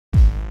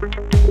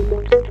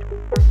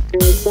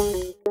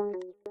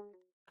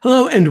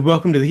Hello and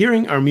welcome to The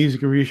Hearing, our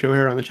music review show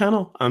here on the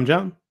channel. I'm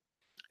John.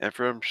 And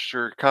from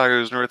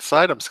Chicago's North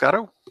Side, I'm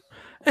Scotto.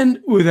 And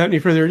without any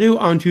further ado,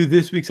 on to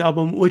this week's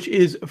album, which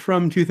is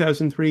from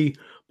 2003,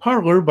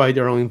 Parlour by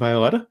Darling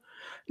Violetta.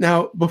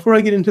 Now, before I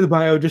get into the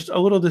bio, just a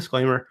little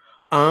disclaimer.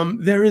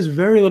 There is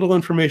very little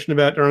information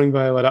about Darling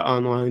Violetta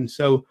online,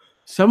 so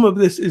some of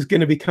this is going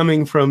to be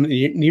coming from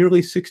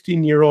nearly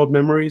 16-year-old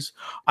memories.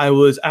 I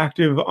was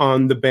active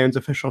on the band's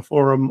official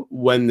forum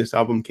when this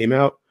album came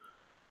out.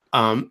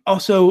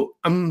 Also,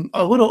 I'm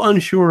a little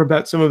unsure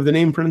about some of the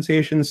name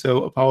pronunciation,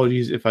 so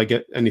apologies if I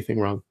get anything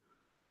wrong.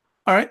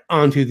 All right,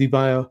 on to the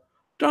bio.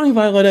 Darling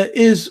Violetta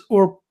is,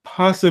 or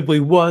possibly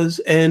was,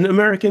 an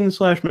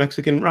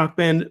American/Mexican rock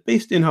band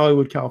based in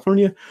Hollywood,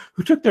 California,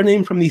 who took their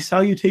name from the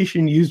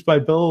salutation used by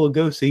Bela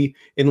Lugosi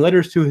in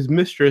letters to his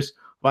mistress,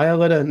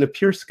 Violetta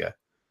Napierska.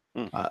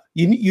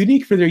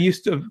 Unique for their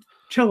use of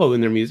cello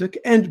in their music,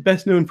 and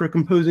best known for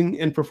composing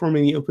and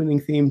performing the opening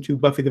theme to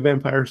Buffy the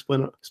Vampire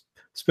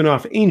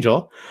spin-off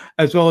Angel,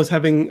 as well as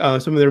having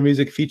some of their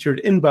music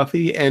featured in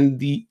Buffy and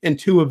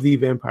two of the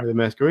Vampire the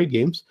Masquerade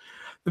games.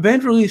 The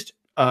band released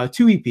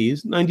two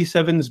EPs,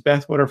 97's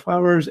Bathwater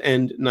Flowers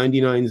and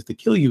 99's The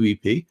Kill You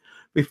EP,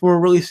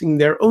 before releasing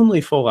their only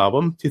full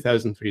album,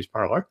 2003's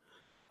Parlour.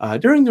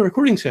 During the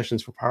recording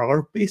sessions for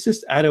Parlour,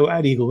 bassist Ado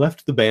Addy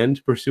left the band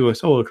to pursue a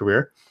solo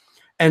career,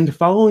 and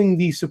following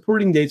the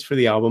supporting dates for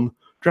the album,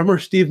 drummer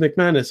Steve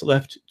McManus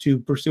left to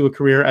pursue a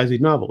career as a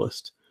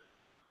novelist.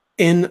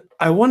 In,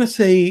 I want to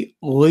say,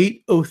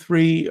 late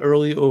 03,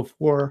 early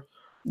 04,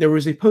 there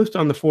was a post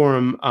on the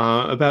forum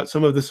about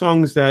some of the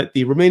songs that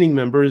the remaining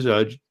members,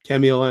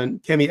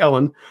 Cami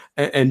Ellen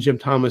and Jim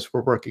Thomas,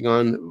 were working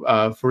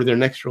on for their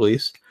next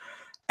release.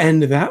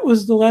 And that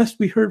was the last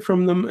we heard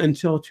from them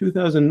until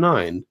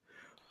 2009,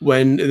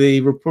 when they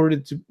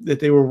reported that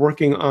they were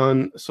working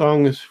on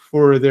songs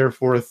for their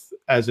fourth,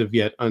 as of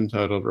yet,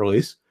 untitled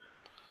release.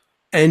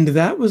 And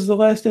that was the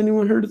last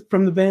anyone heard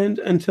from the band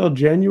until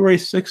January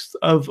 6th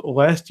of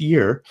last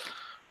year,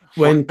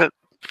 when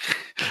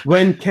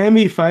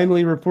Cami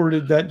finally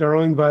reported that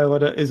Darling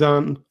Violetta is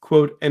on,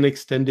 quote, an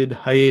extended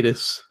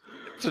hiatus.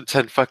 It's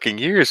 10 fucking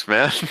years,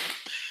 man.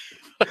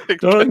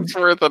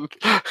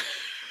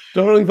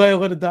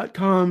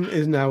 DarlingVioletta.com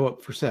is now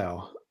up for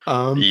sale.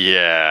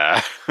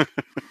 Yeah.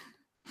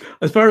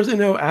 As far as I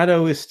know,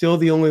 Ado is still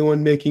the only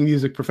one making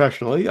music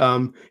professionally.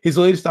 His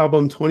latest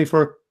album,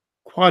 24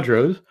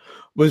 Quadros,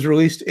 was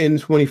released in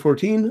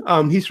 2014.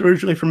 He's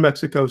originally from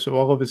Mexico, so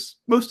all of his,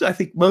 most,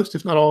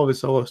 if not all of his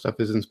solo stuff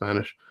is in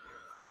Spanish.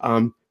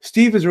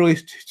 Steve has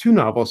released two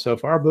novels so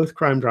far, both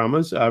crime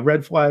dramas,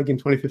 Red Flag in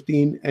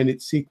 2015 and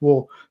its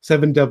sequel,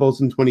 Seven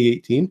Devils in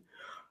 2018.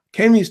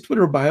 Cami's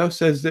Twitter bio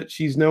says that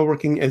she's now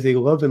working as a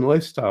love and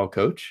lifestyle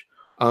coach.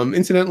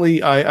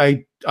 Incidentally,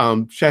 I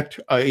checked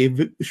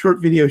a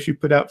short video she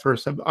put out for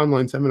an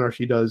online seminar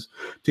she does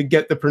to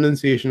get the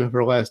pronunciation of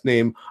her last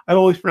name. I've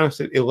always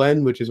pronounced it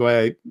Elen, which is why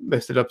I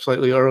messed it up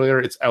slightly earlier.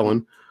 It's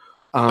Ellen.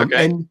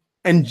 Okay.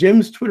 And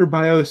Jim's Twitter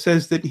bio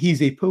says that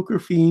he's a poker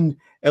fiend,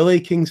 LA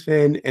Kings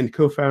fan, and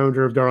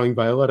co-founder of Darling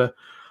Violetta.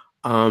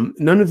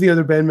 None of the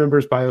other band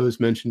members' bios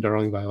mention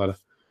Darling Violetta.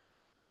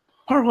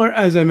 Parlour,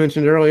 as I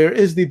mentioned earlier,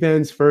 is the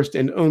band's first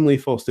and only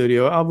full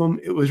studio album.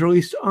 It was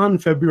released on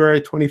February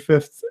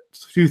 25th,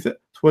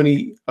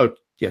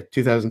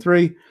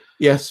 2003.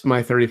 Yes,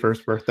 my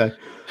 31st birthday.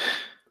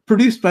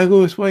 Produced by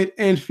Lewis White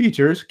and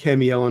features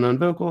Cami Ellen on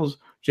vocals,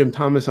 Jim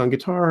Thomas on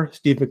guitar,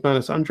 Steve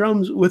McManus on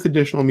drums, with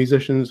additional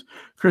musicians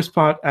Chris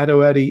Pott,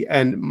 Ado Eddy,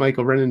 and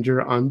Michael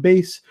Renninger on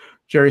bass,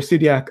 Jerry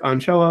Studiak on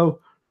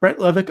cello, Brett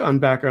Levick on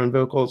background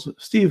vocals,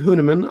 Steve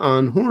Hooneman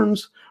on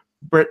horns,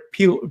 Ben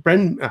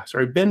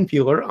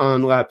Peeler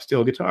on lap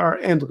steel guitar,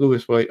 and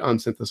Lewis White on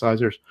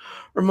synthesizers.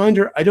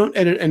 Reminder, I don't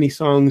edit any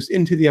songs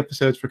into the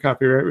episodes for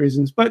copyright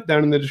reasons, but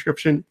down in the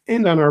description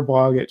and on our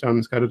blog at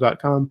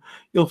johnscotto.com,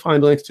 you'll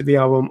find links to the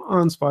album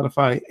on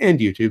Spotify and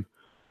YouTube.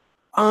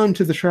 On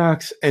to the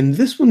tracks, and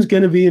this one's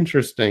going to be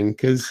interesting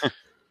because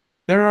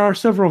there are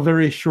several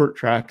very short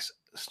tracks,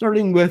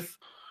 starting with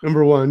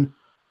number 1,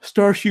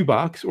 Star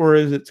Shoebox, or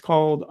as it's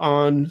called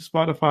on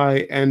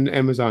Spotify and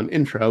Amazon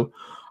Intro.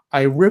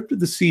 I ripped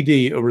the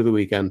CD over the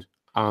weekend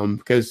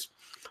because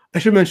I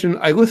should mention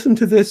I listened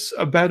to this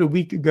about a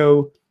week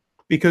ago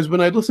because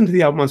when I listened to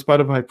the album on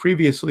Spotify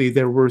previously,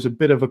 there was a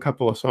bit of a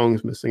couple of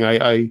songs missing.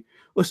 I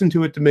listened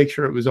to it to make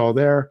sure it was all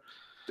there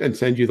and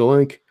send you the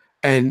link.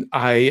 And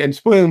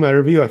spoiling my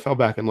review, I fell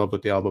back in love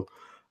with the album.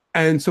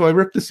 And so I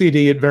ripped the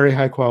CD at very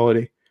high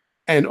quality.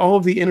 And all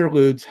of the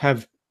interludes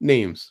have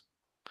names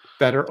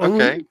that are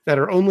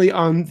only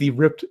on the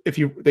ripped, that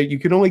you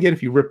can only get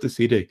if you rip the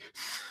CD.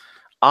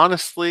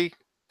 Honestly,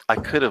 I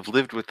could have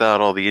lived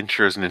without all the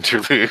intros and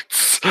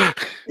interludes.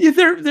 Yeah,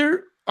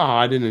 they're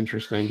odd and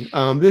interesting.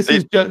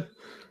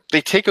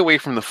 They take away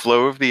from the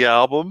flow of the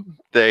album.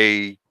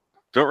 They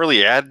don't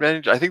really add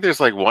many. I think there's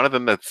like one of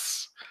them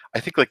that's,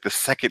 I think like the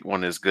second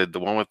one is good. The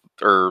one with,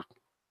 or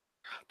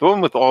the one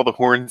with all the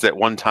horns at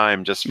one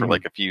time, just for Mhm.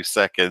 like a few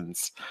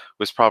seconds,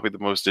 was probably the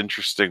most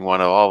interesting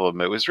one of all of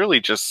them. It was really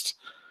just,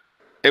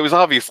 it was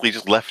obviously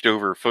just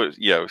leftover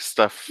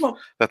stuff Well,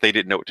 that they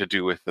didn't know what to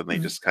do with, and they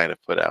just kind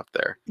of put out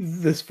there.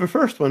 this the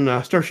first one,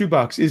 Star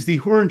Shoebox, is the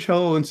horn,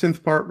 cello, and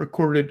synth part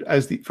recorded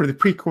as the for the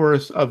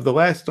pre-chorus of the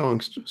last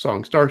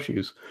song Star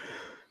Shoes.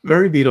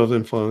 Very Beatles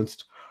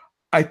influenced.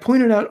 I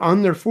pointed out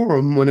on their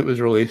forum when it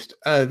was released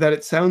that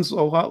it sounds a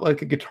lot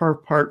like a guitar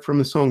part from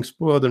the song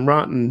 "Spoiled and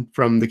Rotten"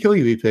 from the Kill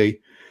You EP,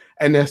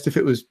 and asked if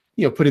it was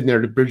put in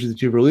there to bridge the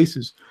two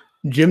releases.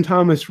 Jim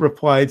Thomas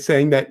replied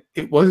saying that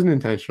it wasn't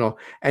intentional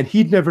and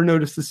he'd never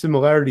noticed the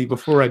similarity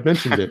before I'd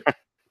mentioned it.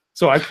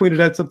 So I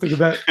pointed out something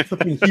about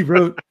something he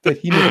wrote that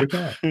he never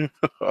caught.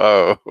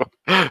 Oh.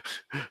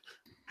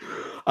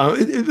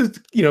 It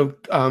was,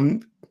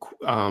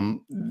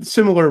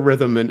 similar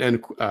rhythm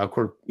and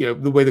chord,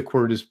 the way the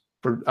chord is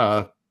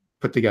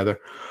put together.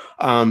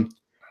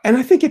 And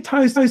I think it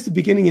ties the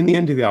beginning and the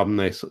end of the album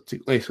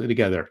nicely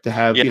together to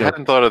have, Yeah, I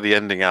hadn't thought of the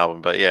ending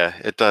album, but yeah,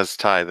 it does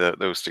tie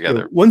those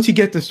together. Once you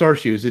get to Star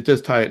Shoes, it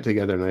does tie it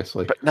together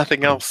nicely. But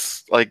nothing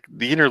else, like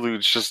the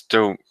interludes just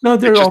don't. No,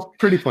 they're all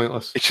pretty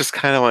pointless. It's just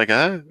kind of like,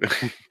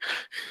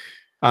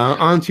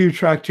 On to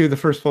track 2, the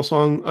first full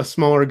song, A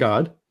Smaller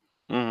God.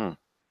 Mm-hmm.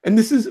 And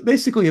this is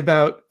basically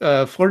about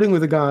flirting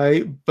with a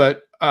guy,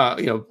 but,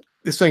 the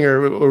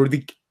singer or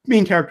the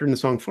main character in the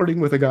song flirting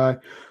with a guy,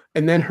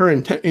 and then her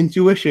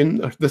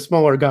intuition, the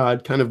smaller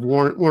God, kind of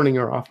warning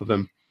her off of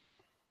him.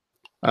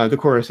 The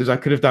chorus is, I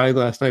could have died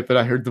last night, but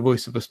I heard the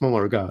voice of a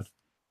smaller God.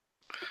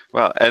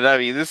 Well, and I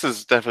mean, this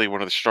is definitely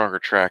one of the stronger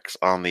tracks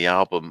on the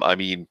album. I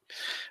mean,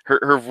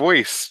 her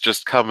voice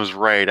just comes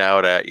right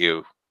out at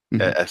you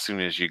as soon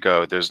as you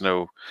go. There's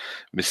no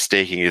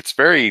mistaking. It's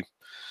very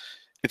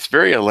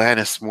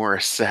Alanis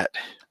Morissette.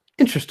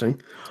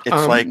 Interesting. It's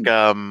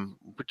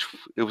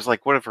it was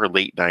like one of her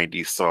late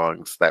 '90s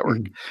songs that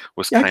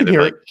was kind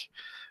of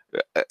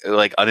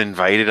like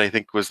Uninvited, I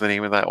think was the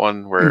name of that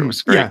one, where it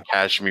was very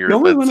cashmere, the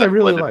only one I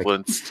really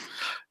influenced.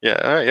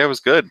 Yeah, it was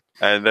good,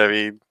 and I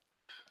mean,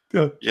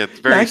 it's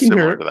very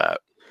similar to that.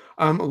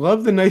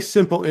 Love the nice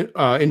simple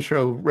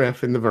intro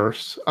riff in the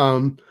verse.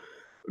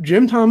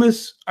 Jim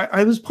Thomas,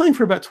 I was playing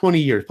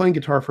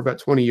guitar for about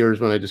 20 years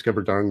when I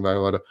discovered Darling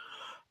Violetta.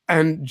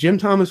 And Jim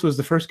Thomas was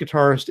the first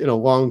guitarist in a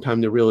long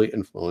time to really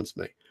influence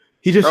me.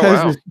 He just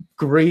has this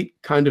great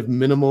kind of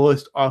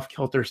minimalist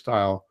off-kilter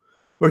style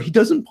where he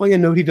doesn't play a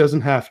note he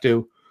doesn't have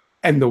to,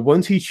 and the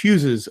ones he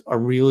chooses are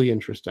really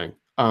interesting.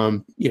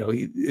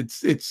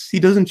 He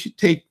doesn't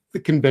take the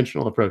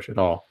conventional approach at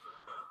all.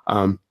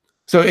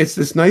 So it's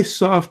this nice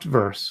soft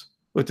verse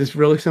with this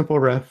really simple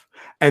riff,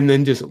 and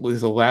then just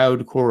this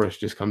loud chorus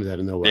just comes out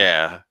of nowhere.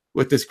 Yeah.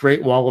 With this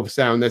great wall of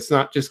sound that's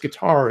not just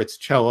guitar, it's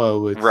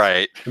cello, it's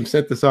some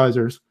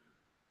synthesizers.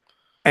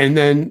 And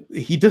then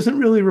he doesn't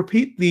really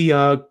repeat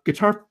the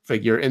guitar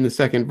figure in the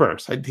second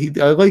verse. I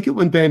like it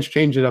when bands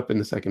change it up in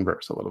the second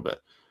verse a little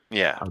bit.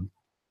 Yeah.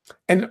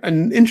 And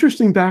an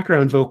interesting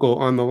background vocal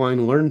on the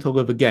line "Learn to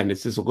Live Again."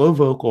 It's this low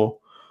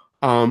vocal.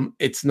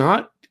 It's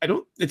not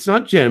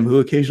Jim, who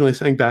occasionally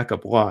sang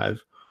backup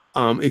live.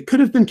 It could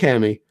have been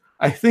Cammy.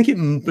 I think it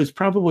was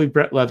probably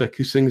Brett Levick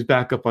who sings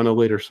backup on a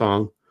later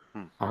song.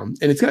 And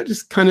it's got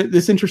just kind of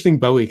this interesting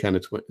Bowie kind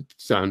of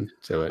sound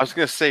to it. I was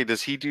gonna say,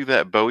 does he do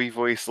that Bowie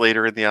voice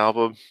later in the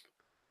album?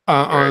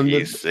 On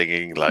he's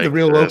singing like the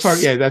real low part.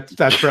 Yeah, that's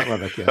Brett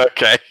Levick. Yeah.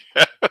 Okay.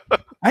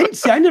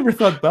 I never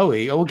thought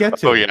Bowie. We'll get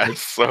to it. Oh yeah,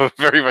 so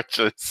very much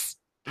is.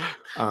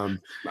 I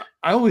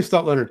always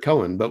thought Leonard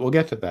Cohen, but we'll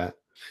get to that.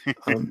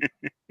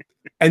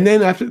 And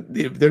then after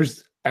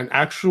there's an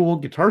actual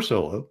guitar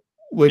solo,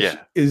 which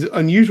is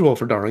unusual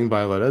for Darling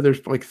Violetta.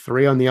 There's like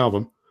 3 on the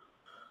album.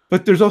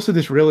 But there's also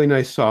this really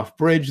nice soft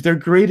bridge. They're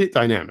great at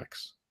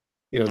dynamics.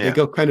 They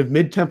go kind of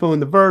mid-tempo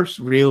in the verse,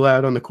 real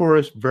loud on the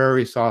chorus,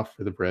 very soft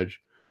for the bridge.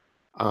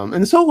 And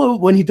the solos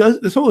when he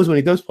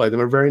does play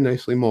them are very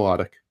nicely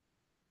melodic.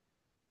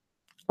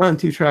 On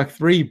to track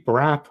 3,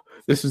 Brap.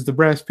 This is the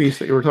brass piece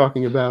that you were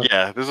talking about.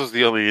 Yeah, this was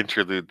the only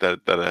interlude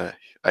that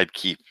I'd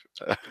keep.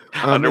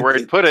 I don't know where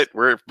I'd put it,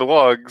 where it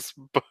belongs.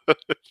 But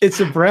it's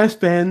a brass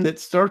band that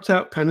starts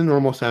out kind of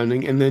normal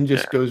sounding and then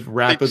just goes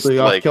rapidly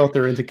off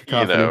kilter into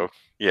cacophony.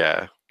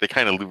 They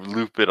kind of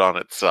loop it on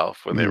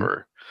itself when they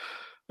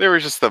were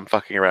just them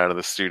fucking around in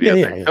the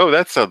studio. Oh,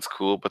 that sounds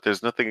cool, but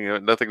there's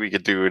nothing we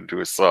could do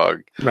into a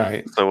song.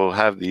 Right. So we'll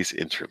have these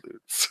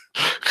interludes.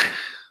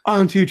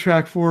 On to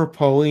track 4,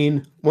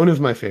 Pauline, one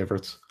of my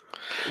favorites.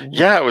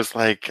 Yeah, it was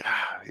like,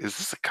 is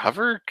this a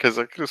cover? Because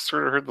I could have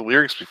sort of heard the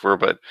lyrics before,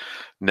 but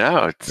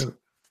no, it's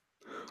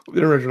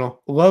the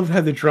original. Love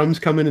had the drums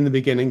come in the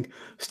beginning.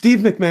 Steve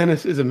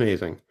McManus is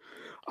amazing.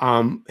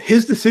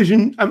 His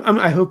decision,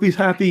 I hope he's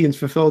happy and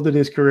fulfilled in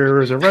his career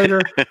as a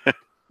writer.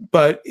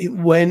 But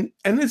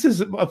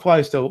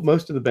applies to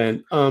most of the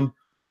band.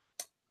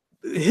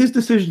 His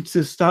decision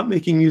to stop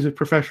making music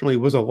professionally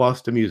was a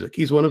loss to music.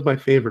 He's one of my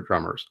favorite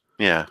drummers.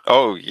 Yeah.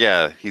 Oh,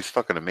 yeah. He's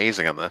fucking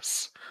amazing on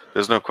this.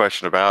 There's no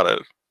question about it.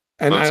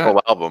 And this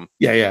whole album.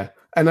 Yeah.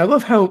 And I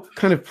love how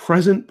kind of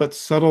present but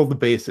subtle the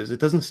bass is. It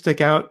doesn't stick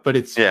out, but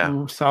it's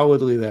Yeah.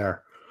 solidly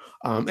there.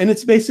 And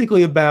it's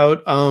basically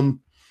about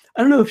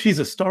I don't know if she's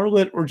a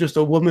starlet or just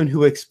a woman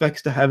who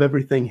expects to have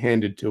everything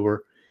handed to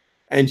her.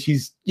 And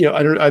she's,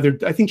 I don't either.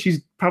 I think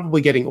she's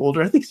probably getting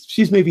older. I think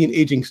she's maybe an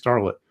aging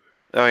starlet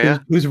Oh who's, yeah.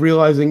 who's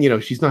realizing,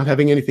 she's not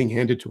having anything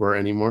handed to her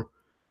anymore.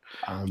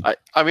 I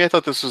mean, I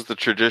thought this was the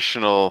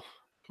traditional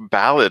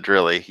ballad,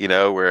 really.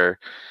 Where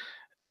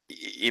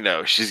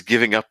she's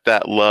giving up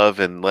that love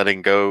and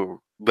letting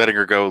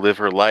her go live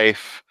her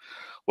life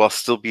while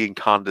still being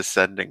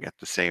condescending at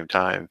the same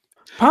time.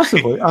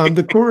 Possibly.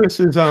 The chorus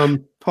is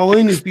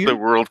Pauline is The beautiful.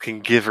 world can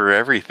give her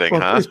everything,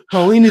 Well, huh?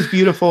 Pauline is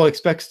beautiful,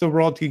 expects the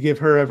world to give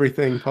her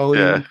everything. Yeah,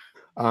 Pauline,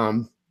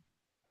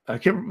 I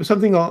can't,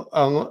 something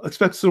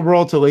expects the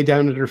world to lay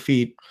down at her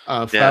feet.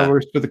 yeah.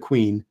 Flowers for the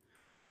queen,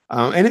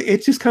 and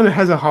it just kind of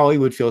has a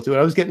Hollywood feel to it.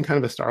 I was getting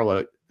kind of a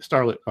starlet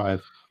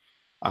vibe.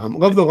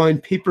 Love the line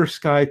 "Paper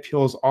sky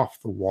peels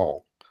off the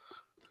wall."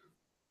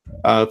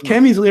 Hmm.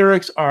 Cammy's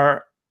lyrics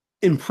are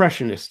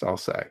impressionist, I'll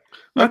say.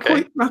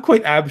 Okay. Not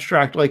quite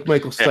abstract like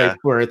Michael Yeah. Stipe,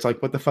 where it's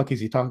like, what the fuck is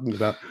he talking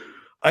about?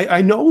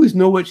 I always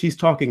know what she's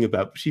talking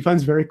about, but she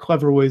finds very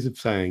clever ways of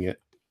saying it.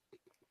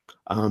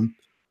 Um,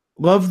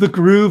 love the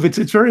groove. It's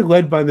very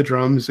led by the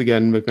drums.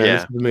 Again, McManus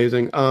Yeah. is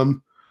amazing.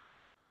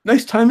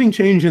 Nice timing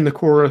change in the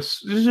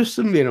chorus. There's just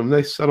some,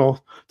 nice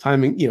subtle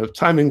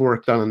timing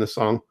work done on the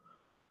song.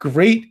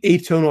 Great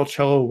atonal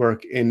cello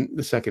work in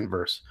the second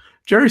verse.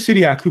 Jerry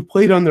Sidiak, who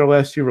played on their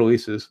last two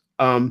releases,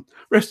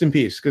 rest in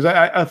peace. Because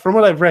I, from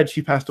what I've read,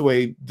 she passed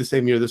away the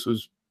same year this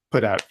was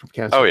put out from Oh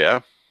cancer. yeah.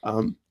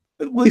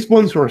 At least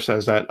one source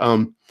says that.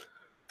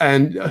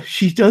 And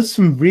she does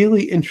some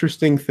really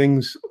interesting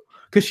things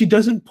because she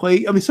doesn't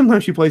play. I mean,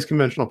 sometimes she plays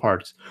conventional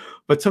parts,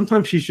 but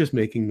sometimes she's just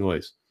making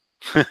noise,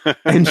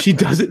 and she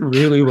does it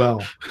really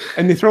well.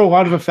 And they throw a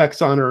lot of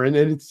effects on her, and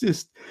it's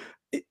just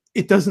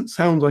it doesn't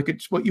sound like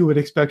it's what you would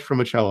expect from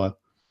a cello.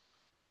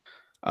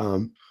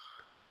 Um,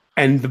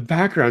 and the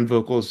background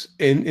vocals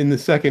in the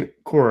second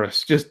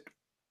chorus just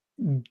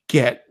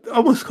get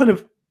almost kind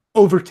of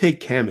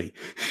overtake Cammy.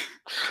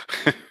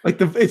 Like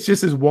it's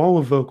just this wall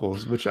of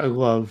vocals, which I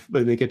love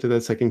when they get to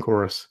that second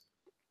chorus.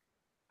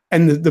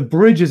 And the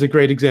bridge is a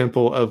great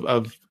example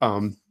of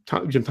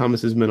Jim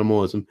Thomas's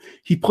minimalism.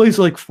 He plays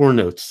like four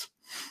notes.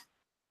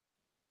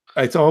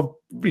 It's all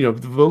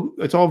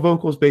it's all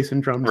vocals, bass,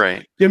 and drums.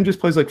 Right. Jim just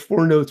plays like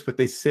four notes, but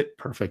they sit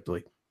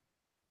perfectly.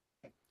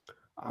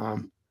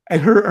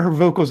 And her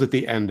vocals at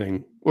the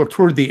ending or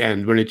toward the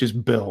end when it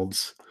just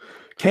builds.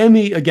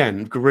 Cammy,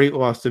 again, great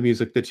loss to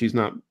music that she's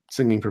not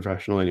singing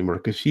professional anymore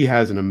because she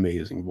has an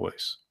amazing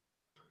voice.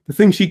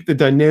 The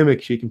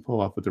dynamic she can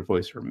pull off with her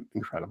voice are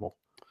incredible.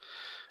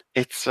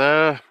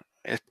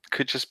 It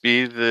could just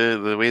be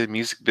the way the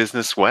music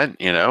business went,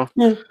 Yeah.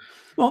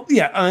 Well,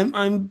 yeah,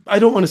 I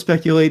don't want to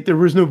speculate. There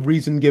was no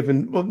reason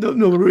given. Well,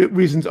 no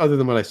reasons other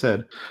than what I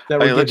said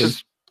that I were mean, given.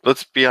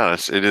 let's be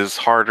honest. It is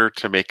harder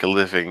to make a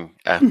living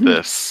at Mhm.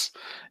 this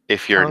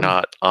if you're Um,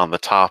 not on the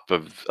top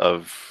of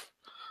the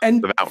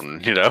and mountain.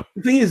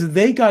 the thing is,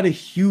 they got a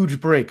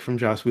huge break from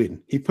Joss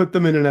Whedon. He put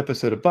them in an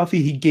episode of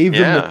Buffy. He gave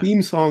them the Yeah.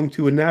 theme song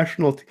to a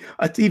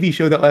TV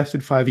show that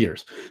lasted 5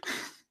 years.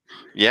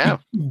 Yeah.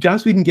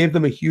 Joss Whedon gave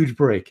them a huge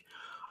break.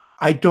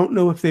 I don't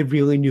know if they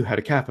really knew how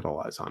to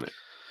capitalize on it.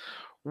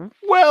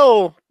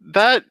 Well,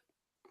 that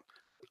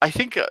I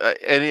think,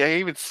 and I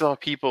even saw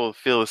people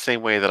feel the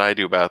same way that I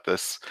do about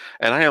this.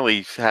 And I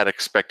only had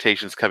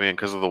expectations coming in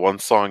because of the one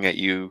song that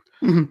you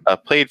Mhm.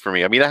 played for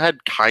me. I mean, I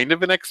had kind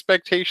of an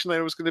expectation that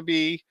it was going to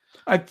be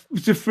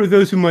Just for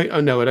those who might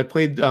know it, I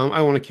played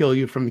 "I Want to Kill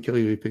You" from the Kill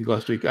You EP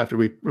last week after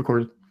we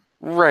recorded.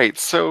 right.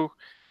 So,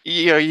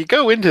 you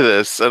go into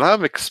this, and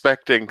I'm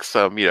expecting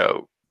some,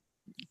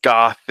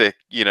 gothic,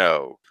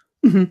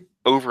 Mhm.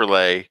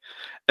 overlay.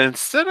 And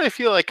instead, I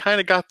feel I kind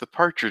of got the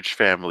Partridge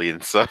Family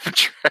in some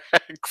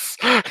tracks.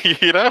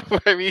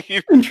 I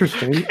mean,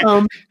 Interesting.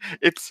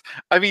 it's,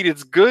 I mean,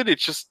 it's good.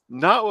 It's just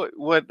not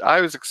what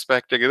I was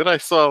expecting. And then I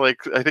saw, like,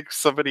 I think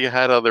somebody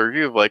had on their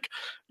review, like,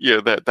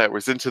 that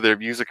was into their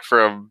music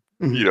from,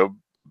 Mhm.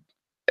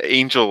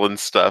 Angel and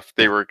stuff.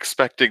 They were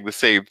expecting the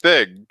same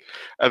thing,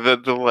 and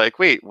then they're like,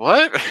 "Wait,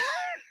 what?"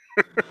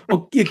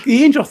 Well, the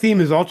Angel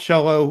theme is all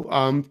cello.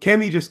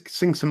 Cammy just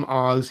sings some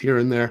ahs here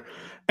and there,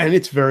 and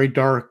it's very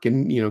dark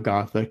and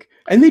gothic.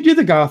 And they do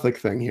the gothic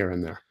thing here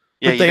and there,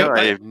 Yeah, but they,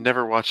 I have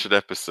never watched an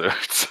episode,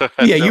 so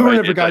I had yeah, no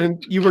idea.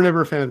 you were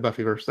never a fan of the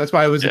Buffyverse. That's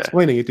why I was Yeah,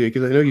 explaining it to you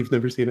because I know you've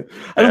never seen it.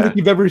 I don't think yeah.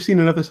 you've ever seen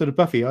an episode of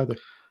Buffy either.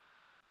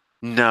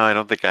 No, I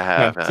don't think I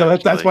Yeah, have so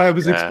that's actually. why I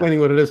was Yeah, explaining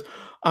what it is.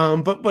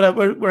 But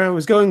where I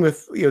was going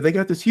with, they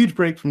got this huge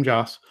break from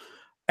Joss,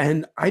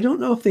 and I don't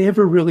know if they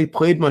ever really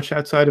played much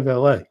outside of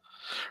LA.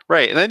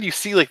 right. And then you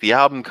see like the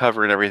album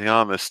cover and everything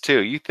on this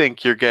too. You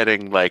think you're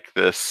getting like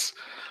this,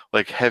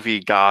 like heavy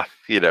goth,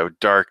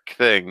 dark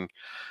thing,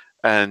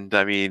 and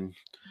I mean,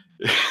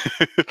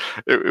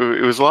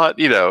 it was a lot.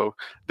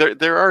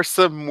 There are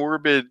some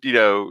morbid,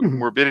 Mhm.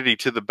 morbidity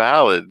to the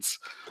ballads,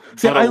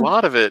 See, but a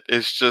lot of it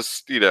is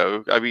just,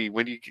 I mean,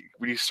 when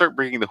you start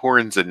bringing the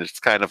horns in, it's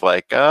kind of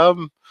like,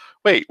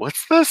 wait,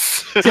 what's this?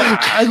 See,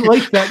 I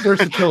like that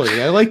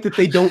versatility. I like that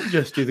they don't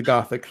just do the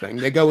gothic thing.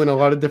 They go in a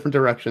lot of different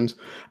directions.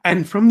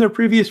 And from their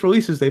previous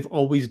releases, they've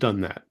always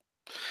done that.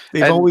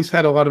 They've And always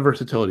had a lot of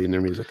versatility in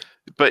their music.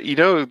 but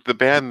the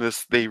band,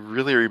 they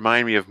really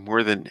remind me of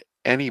more than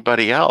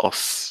anybody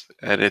else,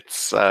 and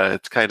it's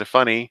kind of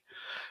funny.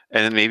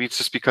 And maybe it's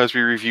just because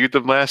we reviewed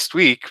them last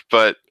week,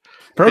 but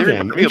Pearl they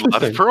remind Jam, me a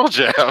lot of interesting. Pearl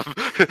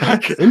Jam.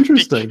 That's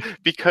interesting.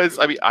 Because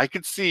I mean, I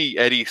could see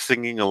Eddie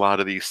singing a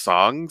lot of these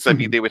songs. I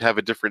mean, Mhm. they would have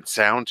a different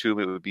sound to them.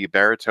 It would be a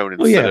baritone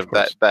Well, yeah, instead of of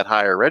that course. that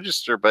higher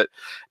register.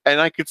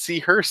 And I could see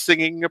her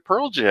singing a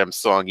Pearl Jam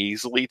song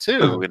easily too,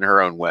 Uh-huh. in her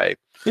own way.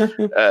 Yeah,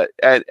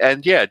 yeah.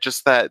 And yeah,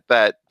 just that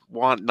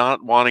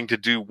not wanting to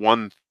do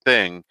one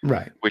thing,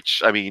 Right.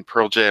 which I mean,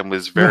 Pearl Jam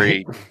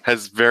Right.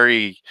 has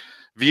very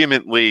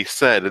vehemently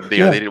said, they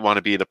Yeah. didn't want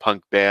to be in a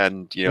punk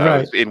band. I Right.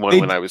 was in one They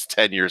when I was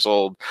 10 years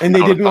old. and I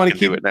they want to didn't want to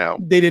fucking do keep it now.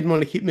 they didn't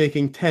want to keep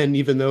making 10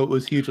 even though it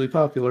was hugely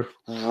popular.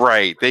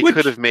 Right. They could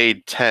Which have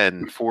made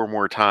 10 four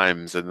more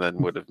times and then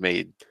would have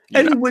made,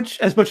 and which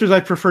as much as I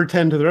prefer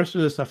 10 to the rest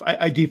of the stuff,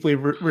 I deeply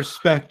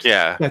respect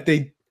yeah. that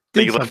they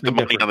They did left the something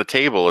money on different. the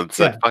table and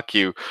said, Yeah. fuck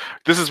you.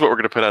 This is what we're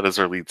going to put out as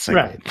our lead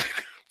single. Right.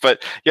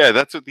 But yeah,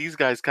 that's what these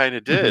guys kind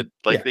of Hmm. did.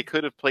 Like Yeah. they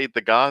could have played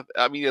the goth.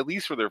 I mean, at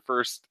least for their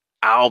first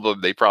album,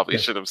 they probably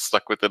Yeah. should have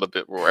stuck with it a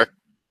bit more.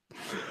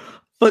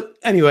 But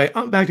anyway,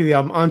 back to the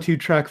album. On to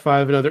track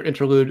 5, another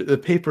interlude, "The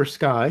Paper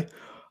Sky."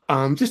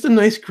 Just a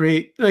nice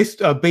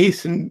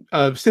bass and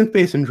synth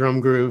bass and drum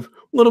groove.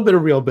 A little bit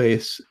of real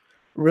bass.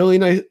 Really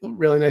nice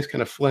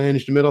kind of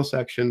flanged middle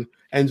section.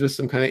 Ends with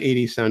some kind of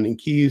 80s sounding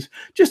keys.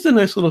 Just a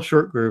nice little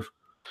short groove.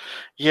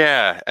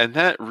 Yeah, and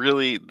that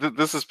really,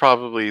 this is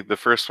probably the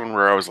first one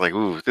where I was like,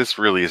 ooh, this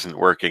really isn't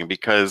working,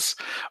 because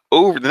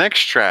over the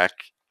next track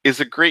is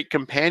a great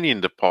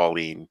companion to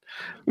Pauline,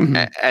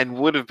 Mhm. and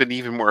would have been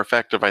even more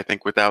effective, I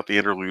think, without the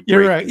interlude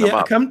You're right. breaking them Yeah,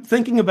 up. come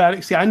thinking about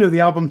it. See, I know the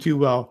album too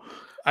well.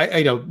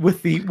 I know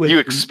with the You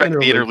expect the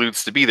interlude.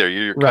 interludes to be there.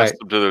 You're Right.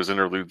 accustomed to those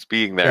interludes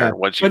being Yeah. there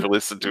once you've But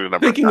listened to it a number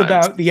of thinking times.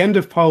 about the end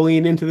of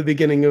Pauline into the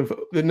beginning of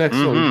the next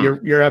one,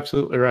 Hmm. you're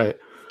absolutely right.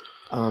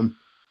 Um,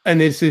 and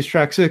this is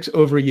track 6,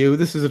 "Over You."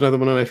 This is another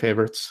one of my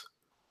favorites.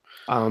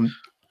 Um,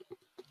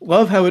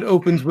 love how it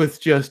opens with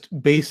just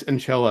bass and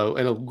cello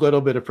and a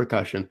little bit of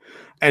percussion.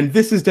 And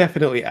this is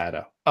definitely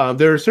Ada.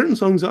 There are certain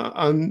songs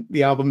on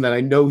the album that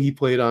I know he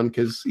played on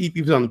because he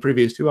was on the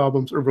previous 2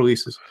 albums or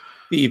releases,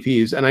 the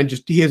EPs, and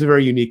he has a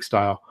very unique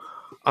style.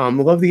 I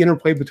love the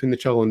interplay between the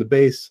cello and the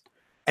bass.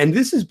 And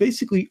this is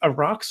basically a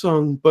rock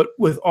song, but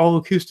with all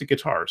acoustic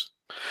guitars.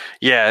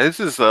 Yeah, this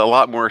is a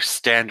lot more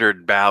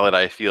standard ballad,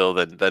 I feel,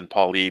 than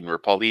Pauline, where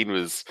Pauline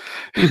was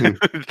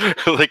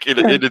Mhm. like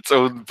Yeah. in its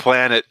own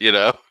planet.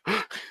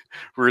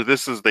 Where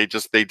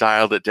they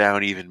dialed it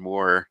down even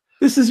more.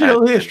 This is And,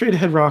 really a and straight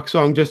ahead rock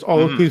song, just all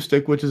mhm,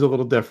 acoustic, which is a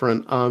little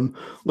different.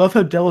 Love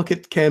how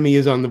delicate Cammy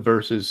is on the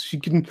verses. She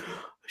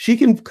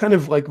can kind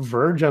of like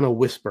verge on a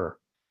whisper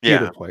yeah,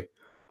 beautifully.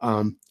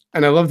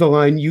 And I love the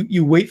line,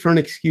 you wait for an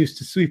excuse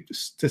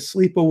to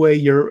sleep away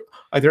your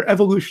either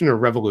evolution or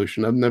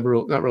revolution. I'm not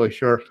really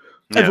sure.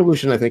 yeah,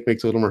 Evolution, I think,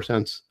 makes a little more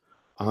sense.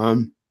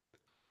 Um,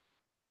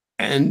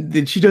 and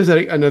then she does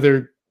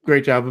another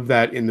great job of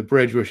that in the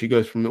bridge where she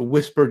goes from a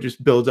whisper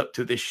just builds up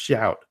to this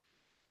shout.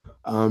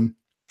 Um,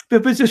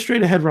 but it's a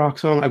straight ahead rock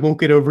song. "I Won't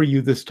Get Over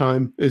You This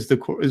Time" is the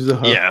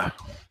hook yeah.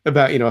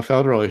 about a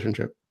failed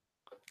relationship.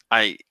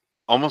 I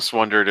almost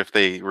wondered if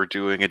they were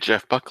doing a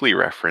Jeff Buckley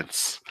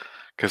reference,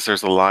 because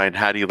there's a line,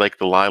 "How do you like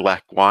the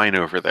lilac wine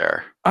over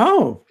there?"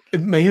 Oh,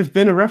 it may have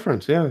been a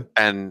reference. Yeah.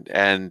 And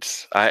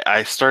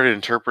I started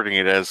interpreting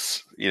it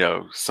as,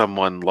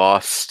 someone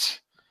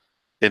lost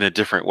in a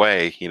different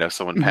way.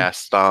 Someone Mhm.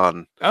 passed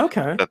on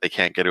Okay. that they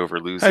can't get over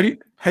How do losing. you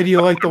how do you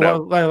But like I the don't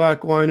know.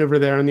 lilac wine over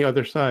there on the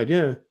other side?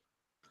 Yeah,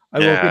 I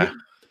won't get Yeah. it.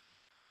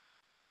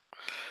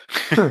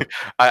 Huh.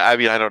 I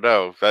mean, I don't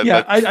know.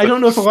 Yeah, I That's don't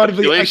know if a just lot of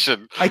it.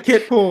 speculation. I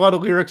can't pull a lot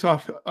of lyrics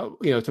off,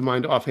 to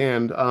mind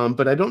offhand.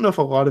 But I don't know if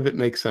a lot of it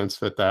makes sense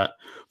with that.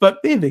 But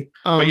maybe.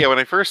 But yeah, when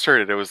I first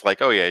heard it, it was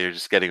like, oh yeah, you're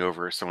just getting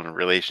over someone in a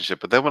relationship.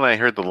 But then when I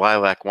heard the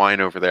lilac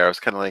wine over there, I was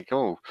kind of like,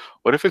 oh,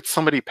 what if it's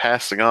somebody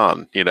passing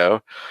on?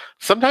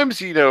 Sometimes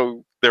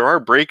there are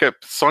breakup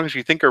songs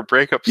you think are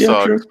breakup Yeah,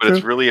 songs, true, but it's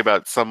true. really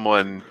about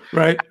someone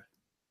Right.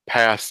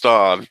 passed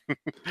on.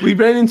 We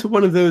ran into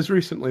one of those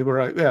recently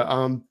where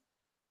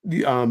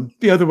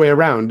the other way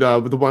around,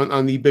 with the one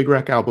on the Big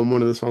Wreck album,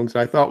 one of the songs that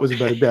I thought was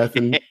about a death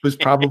and was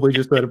probably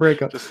just about a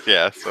breakup. Just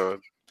yeah, so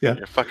Yeah.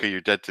 yeah, fuck you're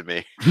dead to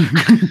me.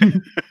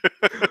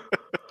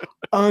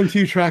 On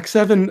to track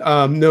 7,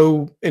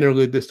 no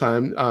interlude this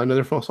time.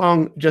 Another full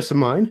song, "Just a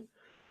Mine."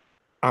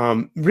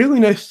 Really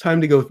nice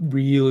time to go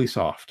really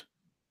soft.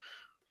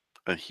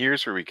 And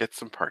here's where we get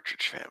some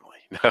Partridge Family.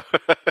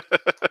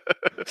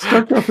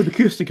 Starts off with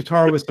acoustic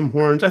guitar with some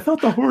horns. I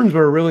thought the horns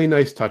were a really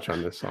nice touch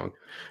on this song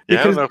Yeah,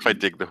 I don't because know if I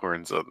dig the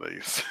horns on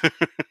these.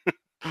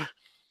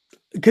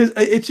 because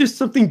it's just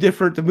something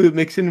different to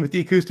mix in with the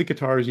acoustic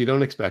guitars. You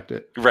don't expect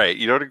it. Right.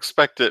 You don't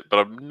expect it, but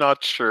I'm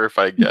not sure if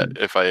I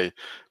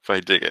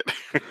dig it.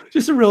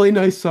 Just a really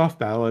nice soft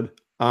ballad,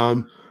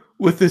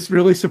 with this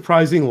really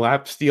surprising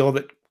lap steel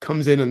that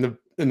comes in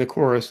the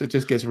chorus. It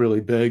just gets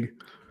really big.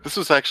 This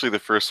was actually the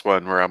first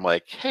one where I'm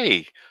like,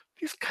 hey,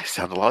 these guys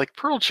sound a lot like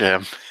Pearl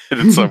Jam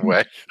in some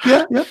way.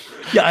 Yeah.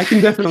 I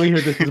can definitely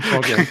hear this as a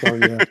Pearl Jam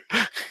song.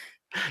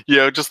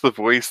 Yeah, just the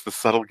voice, the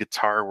subtle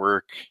guitar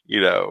work,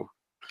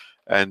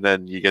 and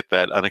then you get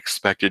that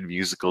unexpected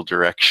musical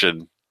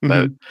direction.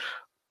 That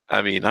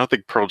I don't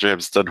think Pearl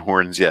Jam's done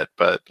horns yet,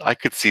 but I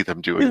could see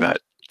them doing that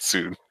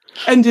soon.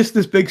 And just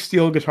this big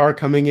steel guitar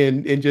coming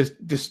in and just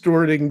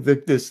distorting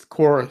this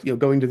chorus,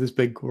 going to this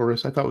big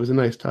chorus, I thought was a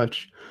nice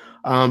touch.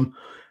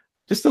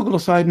 Just a little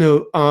side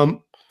note,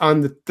 on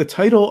the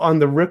title on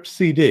the ripped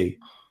CD,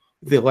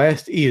 the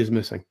last E is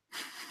missing.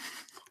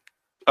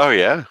 Oh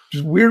yeah,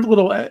 just weird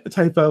little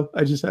typo.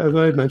 I thought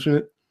I'd mention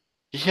it.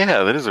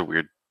 Yeah, that is a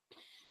weird.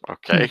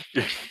 Okay.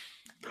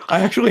 I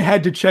actually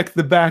had to check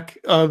the back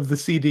of the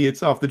CD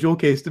itself, the jewel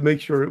case, to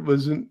make sure it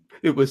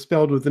was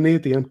spelled with an E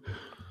at the end.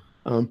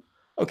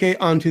 Okay,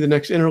 on to the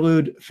next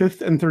interlude,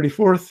 5th and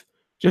 34th.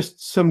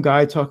 Just some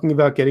guy talking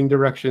about getting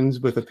directions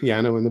with a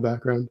piano in the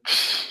background.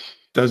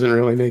 Doesn't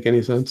really make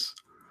any sense.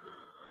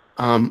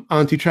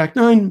 On to track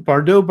 9,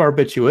 Bardo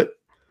Barbiturate.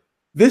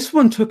 This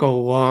one took a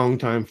long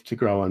time to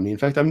grow on me. In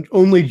fact, I'm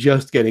only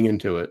just getting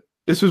into it.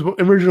 This was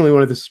originally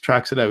one of the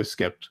tracks that I was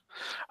skipped.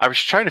 I was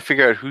trying to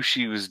figure out who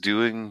she was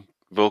doing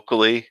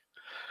vocally.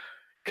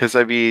 Because,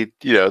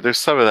 there's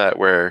some of that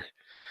where,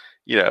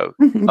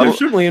 there's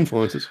certainly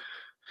influences.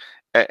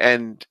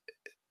 And,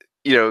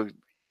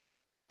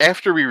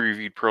 after we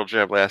reviewed Pearl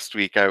Jam last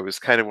week, I was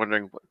kind of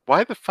wondering,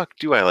 why the fuck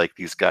do I like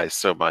these guys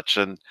so much?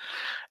 And,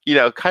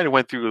 kind of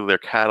went through their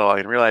catalog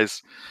and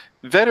realized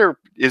Vedder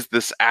is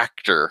this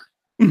actor.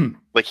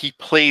 Like, he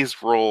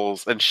plays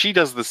roles, and she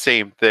does the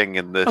same thing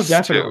in this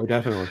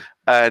definitely.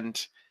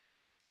 And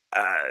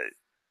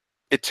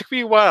it took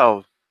me a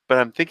while, but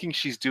I'm thinking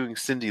she's doing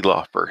Cyndi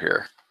Lauper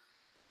here.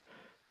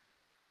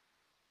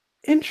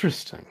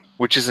 Interesting.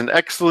 Which is an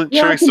excellent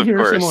choice, of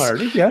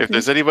course. If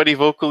there's anybody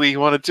vocally you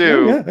want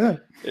to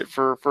do,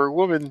 for a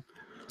woman,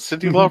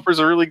 Cyndi Lauper's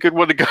a really good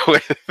one to go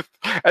with.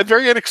 And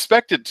very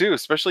unexpected, too,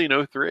 especially in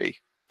 2003.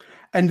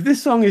 And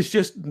this song is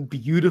just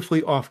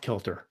beautifully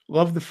off-kilter.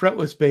 Love the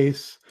fretless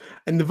bass,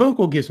 and the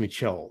vocal gives me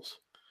chills.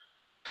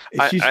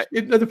 She's at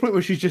the point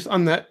where she's just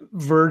on that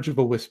verge of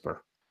a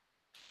whisper.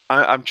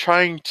 I'm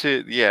trying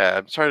to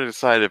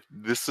decide if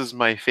this is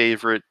my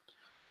favorite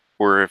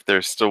or if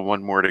there's still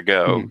one more to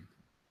go.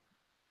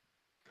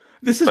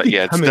 This is it's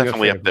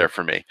definitely up there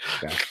for me.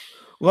 Yeah.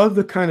 Love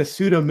the kind of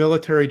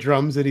pseudo-military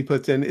drums that he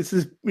puts in. It's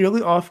this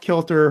really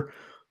off-kilter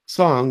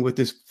song with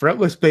this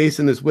fretless bass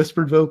and this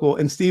whispered vocal,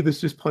 and Steve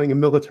is just playing a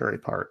military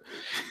part.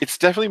 It's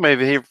definitely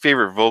my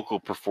favorite vocal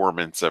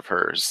performance of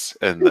hers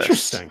in this.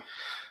 Interesting.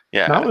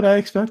 Yeah. Not what I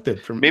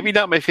expected from maybe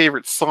not my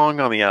favorite song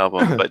on the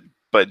album,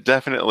 but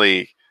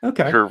definitely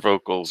her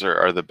vocals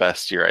are the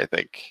best here, I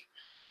think.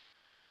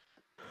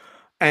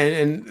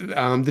 And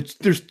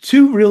there's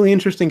two really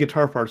interesting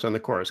guitar parts on the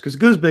chorus, because it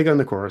goes big on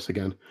the chorus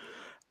again.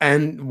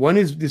 And one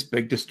is this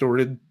big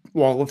distorted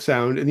wall of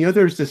sound, and the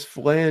other is this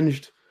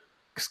flanged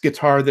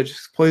guitar that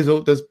just plays a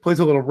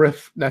little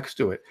riff next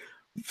to it.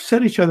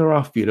 Set each other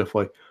off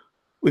beautifully.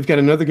 We've got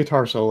another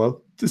guitar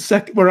solo.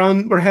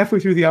 We're halfway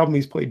through the album.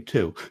 He's played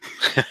 2.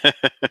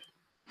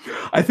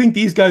 I think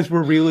these guys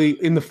were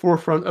really in the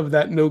forefront of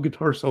that no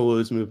guitar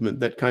solos movement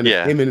that kind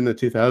of came in the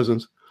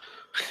 2000s.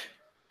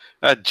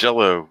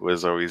 Jello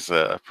was always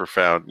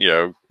profound,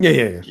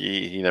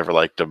 He never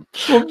liked them.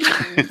 Well,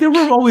 there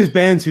were always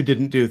bands who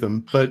didn't do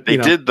them, but they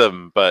did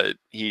them, but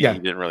he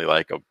didn't really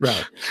like them.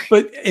 Right.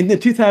 But in the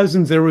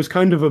 2000s, there was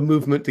kind of a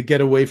movement to get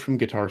away from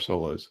guitar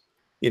solos.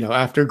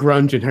 After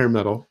grunge and hair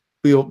metal,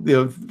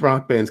 the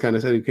rock bands kind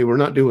of said, "Okay, we're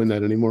not doing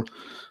that anymore."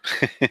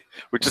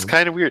 Which is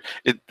kind of weird.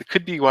 It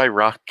could be why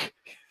rock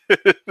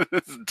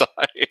is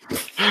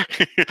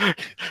dying.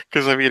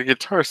 Because a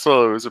guitar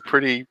solo is a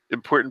pretty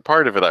important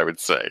part of it, I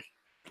would say.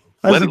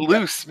 Let it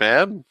loose,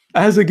 man.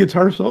 As a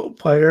guitar solo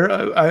player,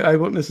 I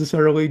won't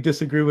necessarily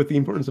disagree with the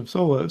importance of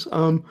solos.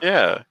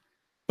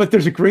 But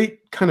there's a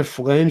great kind of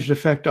flanged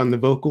effect on the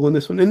vocal in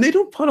this one, and they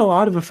don't put a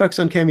lot of effects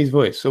on Cammie's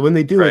voice. So when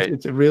they do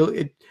it's a real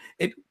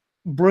it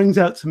brings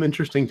out some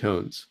interesting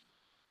tones.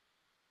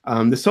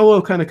 The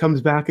solo kind of comes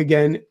back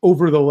again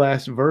over the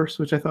last verse,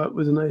 which I thought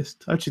was a nice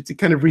touch. It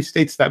kind of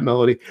restates that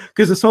melody,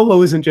 because the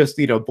solo isn't just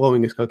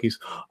blowing his cookies.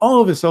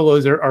 All of his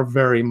solos are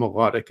very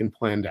melodic and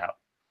planned out.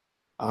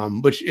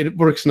 Which it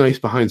works nice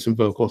behind some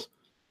vocals.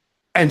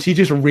 And she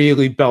just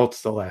really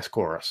belts the last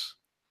chorus.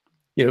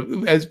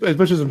 As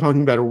much as I'm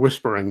talking about her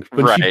whispering,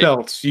 when she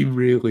belts, she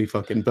really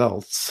fucking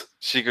belts.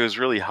 She goes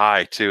really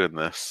high, too, in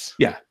this.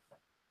 Yeah.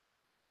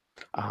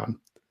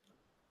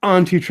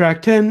 On to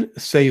track 10,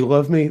 Say You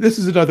Love Me. This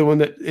is another one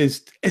that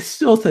is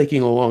still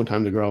taking a long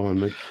time to grow on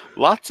me.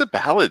 Lots of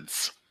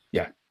ballads.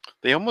 Yeah.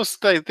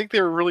 I think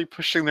they were really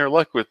pushing their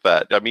luck with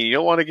that. You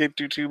don't want to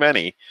do too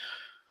many.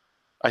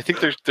 I think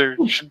there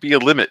should be a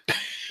limit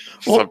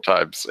Well,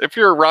 sometimes if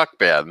you're a rock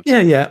band.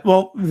 Yeah.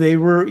 Well, they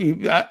were.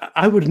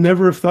 I would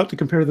never have thought to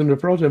compare them to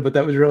Pearl Jam, but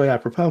that was really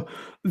apropos.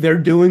 They're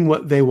doing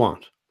what they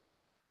want,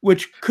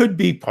 which could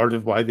be part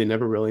of why they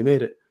never really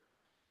made it.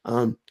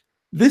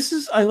 This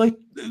is I like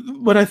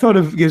what I thought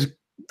of is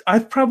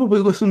I've probably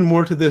listened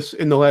more to this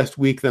in the last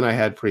week than I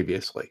had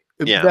previously.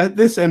 Yeah.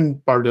 This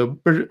and Bardo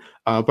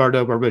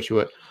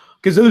Barbiturate,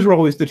 because those were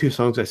always the two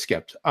songs I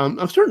skipped.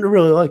 I'm starting to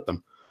really like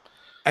them,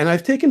 and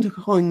I've taken to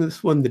calling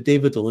this one the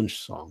David Lynch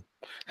song.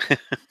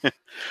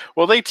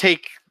 Well,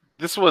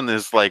 this one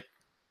is like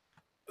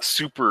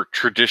super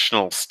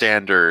traditional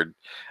standard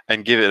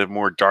and give it a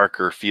more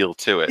darker feel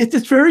to it.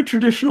 It's very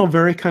traditional,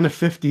 very kind of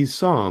 50s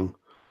song.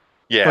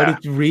 Yeah. But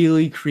it's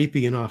really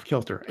creepy and off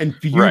kilter and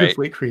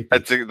beautifully creepy.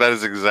 That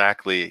is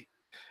exactly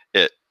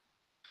it.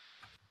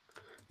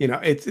 You know,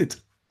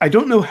 it's I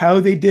don't know how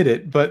they did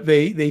it, but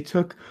they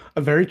took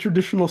a very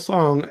traditional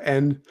song,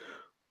 and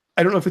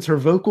I don't know if it's her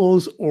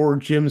vocals or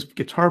Jim's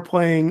guitar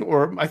playing,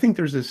 or I think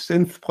there's a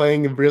synth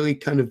playing a really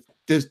kind of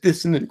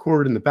dissonant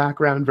chord in the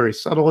background very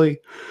subtly,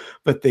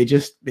 but they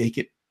just make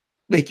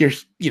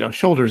your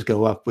shoulders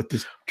go up with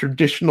this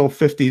traditional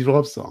 50s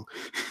love song.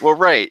 Well,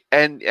 right.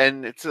 And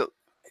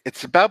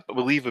it's about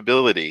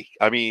believability.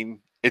 I mean,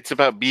 it's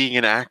about being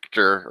an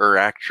actor or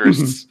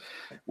actress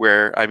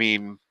where, I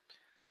mean,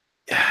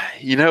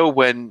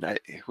 when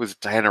it was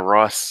Diana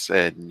Ross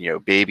and,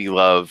 Baby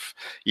Love,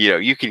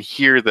 you can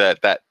hear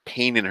that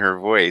pain in her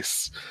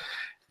voice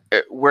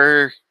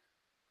where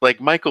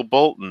like Michael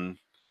Bolton,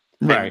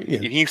 right?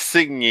 And he's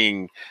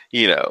singing,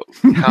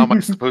 how am I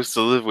supposed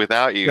to live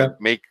without you?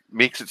 Yeah.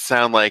 Makes it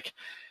sound like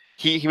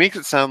he makes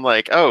it sound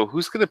like, oh,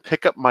 who's going to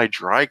pick up my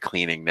dry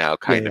cleaning now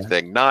kind of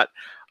thing. Not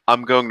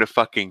I'm going to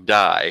fucking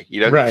die.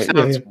 He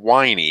sounds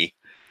whiny.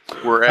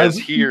 Whereas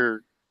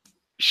here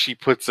she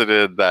puts it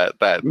in that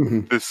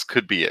this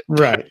could be it.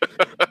 Right.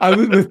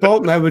 With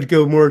Bolton, I would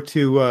go more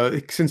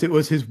to since it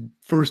was his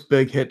first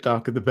big hit,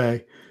 Dock of the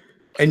Bay.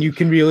 And you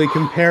can really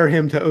compare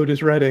him to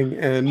Otis Redding,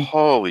 and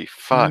holy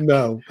fuck.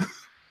 No.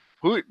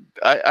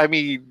 I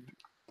mean,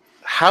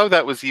 how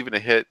that was even a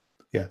hit.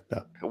 Yeah.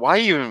 No. Why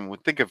even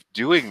would think of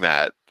doing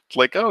that?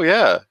 Like, oh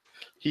yeah,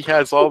 he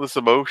has all this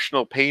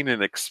emotional pain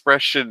and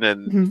expression,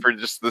 and for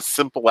just this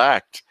simple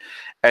act,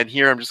 and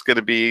here I'm just going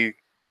to be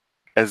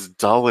as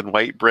dull and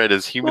white bread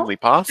as humanly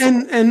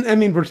possible. And I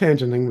mean, we're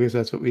tangenting because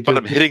that's what we do. But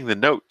I'm hitting the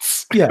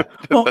notes. Yeah,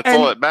 well, that's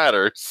all that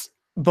matters.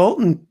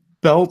 Bolton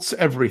belts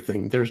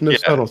everything. There's no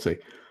subtlety.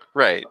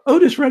 Right.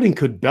 Otis Redding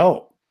could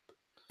belt,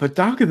 but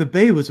Dock of the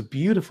Bay was a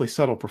beautifully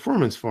subtle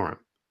performance for him.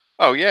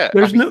 Oh yeah.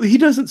 He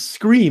doesn't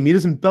scream. He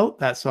doesn't belt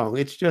that song.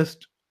 It's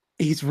just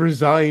he's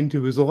resigned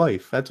to his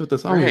life. That's what the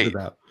song is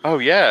about. Oh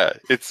yeah.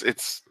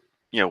 It's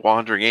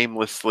wandering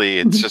aimlessly.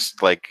 It's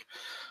just like,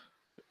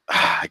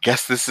 I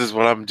guess this is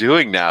what I'm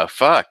doing now.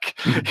 Fuck.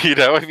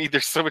 I mean,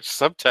 there's so much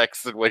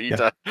subtext in what he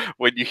does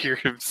when you hear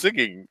him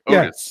singing,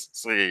 Otis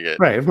singing it.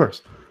 Right, of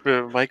course.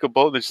 Michael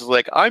Bolton is just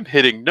like, I'm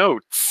hitting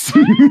notes.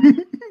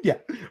 Yeah,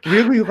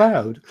 really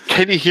loud.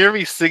 Can you hear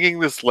me singing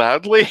this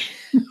loudly?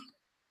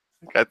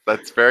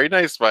 That's very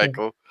nice,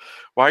 Michael.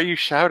 Why are you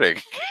shouting?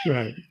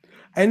 Right.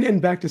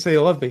 And back to Say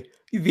You Love Me.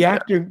 The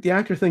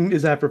actor thing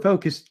is apropos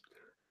because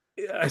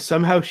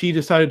somehow she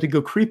decided to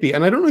go creepy.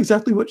 And I don't know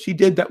exactly what she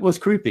did that was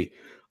creepy.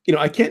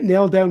 I can't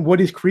nail down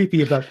what is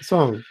creepy about the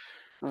song.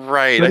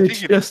 Right. But it's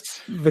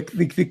just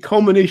the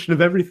culmination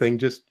of everything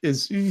just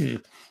is.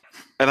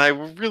 And I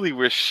really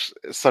wish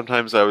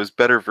sometimes I was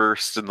better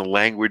versed in the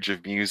language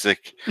of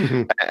music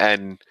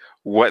and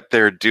what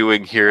they're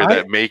doing here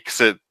that makes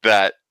it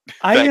that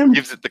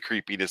gives it the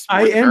creepiness.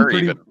 I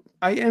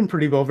am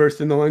pretty well versed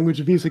in the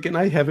language of music, and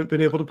I haven't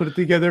been able to put it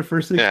together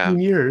for 16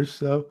 years.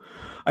 So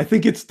I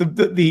think it's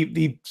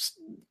the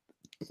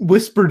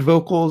whispered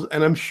vocals,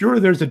 and I'm sure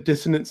there's a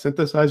dissonant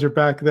synthesizer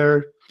back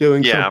there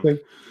doing something.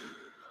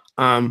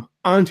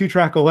 On to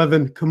track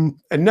 11,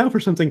 and now for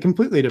something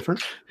completely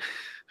different.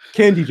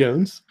 Candy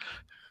Jones.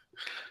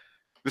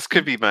 This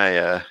could be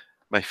my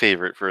my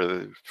favorite for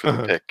the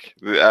pick.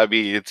 I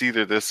mean, it's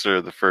either this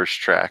or the first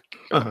track.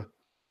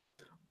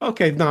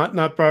 Okay, not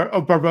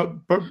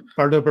Bardo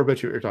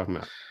Barbiturate you're talking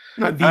about.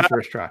 Not the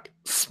first track.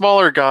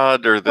 Smaller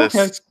God or this.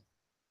 Okay.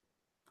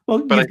 Well,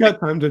 you've got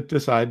time to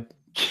decide.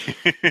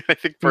 I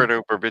think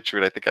Bardo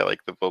Barbiturate, I think I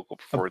like the vocal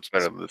performance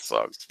better than this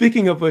song.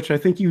 Speaking of which, I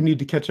think you need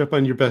to catch up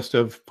on your best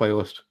of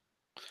playlist.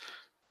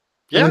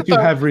 Yeah. Like you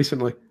have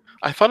recently.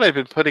 I thought I'd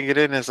been putting it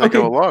in as I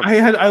go along.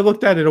 I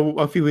looked at it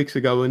a few weeks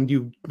ago, and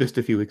you missed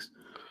a few weeks.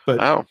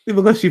 But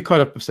unless you've caught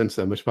up since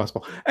then, which is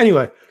possible.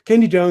 Anyway,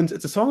 Candy Jones,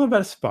 it's a song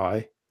about a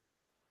spy.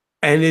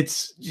 And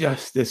it's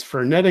just this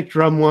frenetic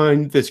drum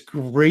line, this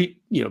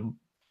great,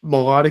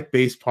 melodic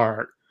bass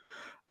part,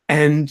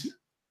 and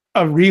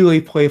a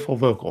really playful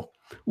vocal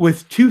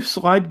with two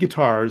slide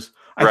guitars.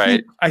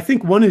 I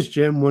think one is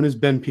Jim, one is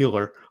Ben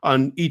Peeler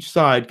on each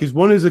side, because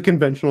one is a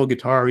conventional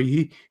guitar.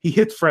 He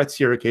hits frets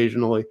here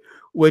occasionally,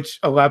 which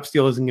a lap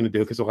steel isn't going to do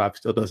because a lap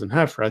steel doesn't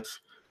have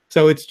frets.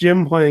 So it's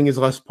Jim playing his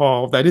Les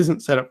Paul that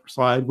isn't set up for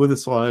slide, with a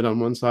slide on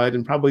one side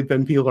and probably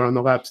Ben Peeler on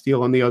the lap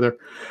steel on the other.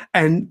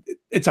 And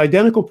it's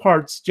identical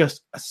parts,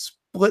 just a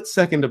split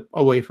second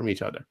away from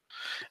each other.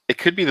 It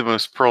could be the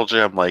most Pearl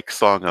Jam-like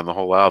song on the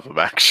whole album,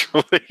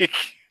 actually.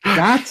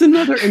 That's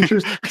another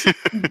interest.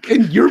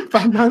 And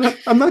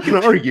I'm not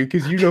going to argue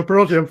because you know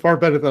Pearl Jam far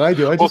better than I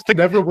do. I just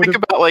never would have.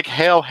 Think about like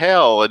Hail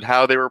Hail and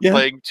how they were Yeah.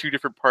 playing two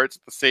different parts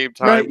at the same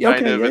time, Right.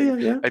 kind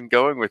Okay. of, and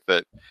going with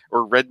it.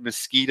 Or Red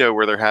Mosquito,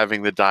 where they're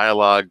having the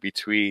dialogue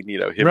between, you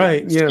know, him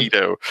Right, and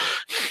Mosquito.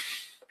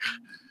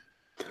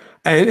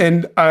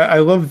 And I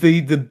love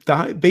the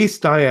bass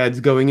dyads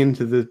going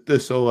into the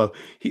solo.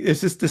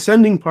 It's this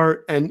descending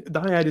part, and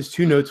dyad is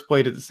two notes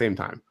played at the same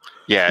time.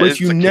 Yeah, which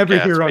you never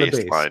hear on a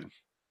bass line.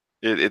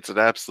 It's an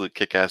absolute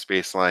kick-ass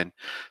bass line.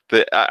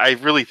 I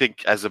really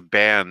think as a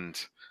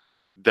band,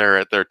 they're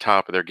at their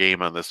top of their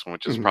game on this one,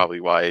 which is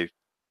probably why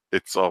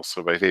it's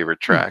also my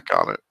favorite track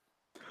on it.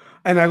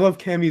 And I love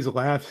Cammy's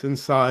laughs and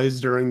sighs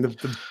during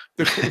the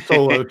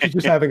solo. She's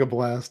just having a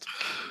blast.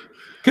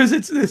 Because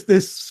it's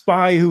this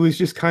spy who is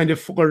just kind of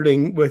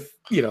flirting with,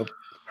 you know,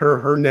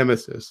 her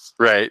nemesis.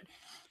 Right.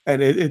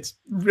 And it's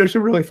a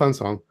really fun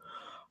song.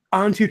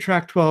 On to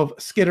track 12,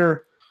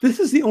 Skitter. This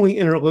is the only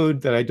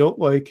interlude that I don't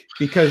like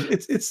because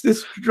it's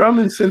this drum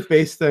and synth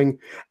bass thing,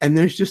 and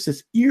there's just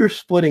this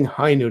ear-splitting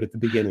high note at the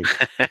beginning.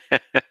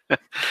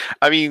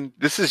 I mean,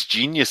 this is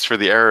genius for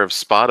the era of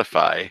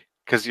Spotify.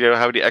 Because you know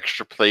how many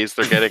extra plays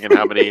they're getting, and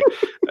how many, you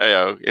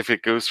know, if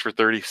it goes for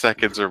 30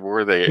 seconds or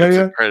more,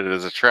 it's credited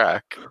as a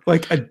track.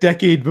 Like a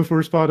decade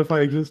before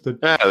Spotify existed.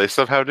 Yeah, they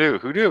somehow do.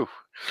 Who knew?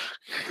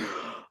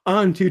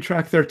 On to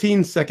track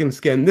 13, Second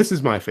Skin. This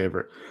is my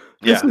favorite.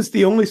 This is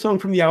the only song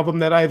from the album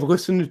that I've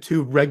listened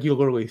to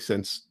regularly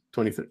since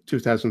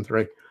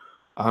 2003.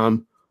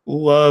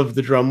 Love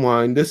the drum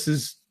line. This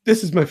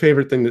is my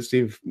favorite thing that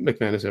Steve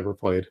McMahon has ever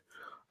played.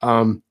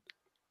 And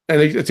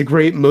it's a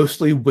great,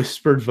 mostly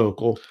whispered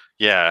vocal.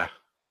 Yeah.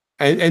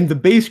 And the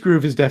bass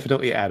groove is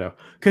definitely Addo,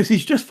 because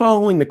he's just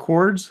following the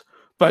chords,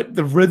 but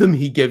the rhythm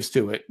he gives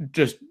to it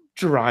just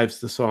drives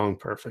the song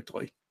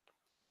perfectly.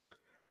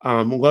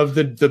 Love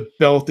the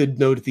belted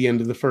note at the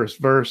end of the first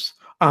verse.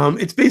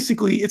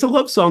 It's a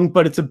love song,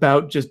 but it's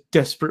about just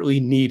desperately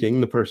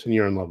needing the person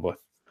you're in love with.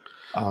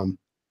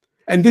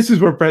 And this is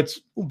where Brett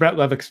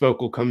Levick's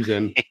vocal comes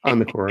in on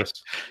the chorus.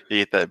 You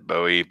get that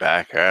Bowie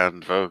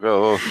background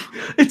vocal.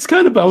 It's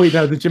kind of Bowie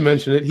now that you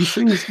mention it. He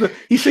sings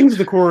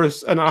the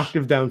chorus an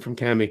octave down from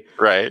Cammy.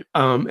 Right.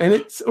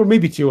 Or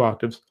maybe 2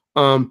 octaves.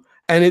 And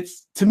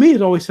to me,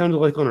 it always sounded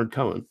like Leonard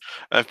Cohen.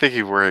 I'm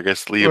thinking we're, I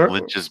guess, Liam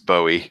Lynch's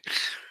Bowie.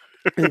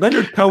 And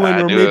Leonard Cohen,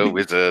 or maybe a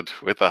wizard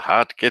with a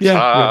hot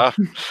guitar.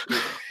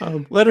 Yeah.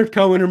 Leonard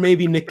Cohen, or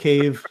maybe Nick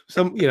Cave.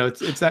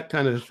 It's that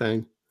kind of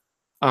thing.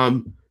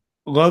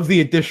 Love the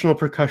additional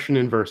percussion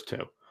in verse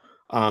 2.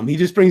 He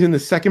just brings in the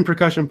second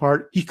percussion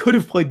part. He could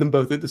have played them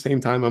both at the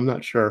same time. I'm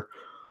not sure.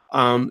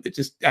 It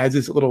just adds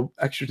this little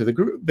extra to the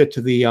groove.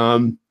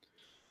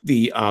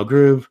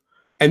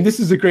 And this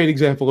is a great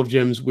example of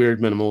Jim's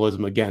weird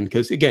minimalism again,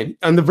 because again,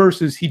 on the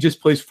verses, he just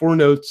plays 4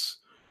 notes.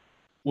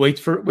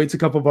 Waits a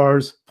couple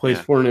bars, plays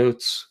 4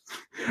 notes,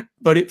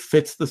 but it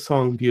fits the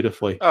song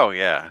beautifully. Oh,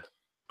 yeah.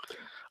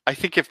 I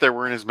think if there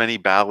weren't as many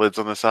ballads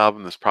on this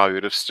album, this probably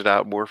would have stood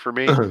out more for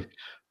me.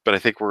 But I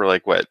think we're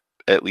like,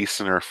 at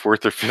least in our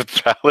 4th or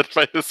 5th ballad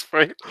by this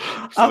point.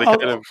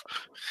 So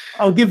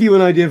I'll give you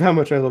an idea of how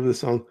much I love this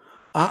song.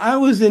 I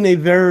was in a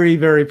very,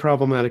 very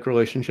problematic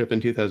relationship in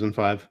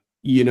 2005.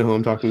 You know who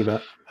I'm talking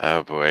about.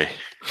 Oh, boy.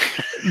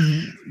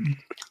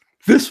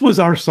 This was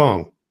our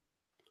song.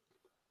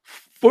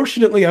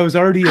 Fortunately, I was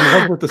already in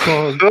love with the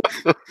song.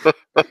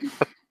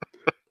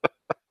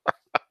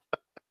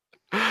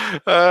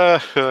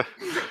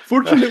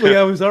 Fortunately,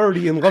 I was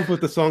already in love with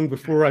the song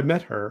before I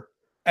met her,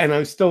 and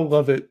I still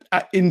love it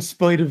in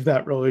spite of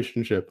that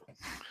relationship.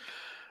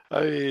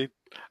 I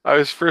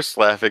was first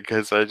laughing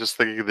because I was just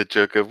thinking of the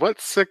joke of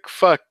what sick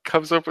fuck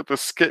comes up with the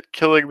skit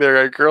killing their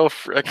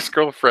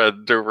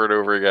ex-girlfriend over and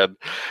over again.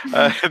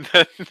 And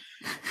then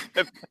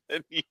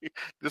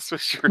this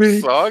was your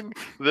song?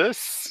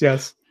 This?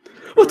 Yes.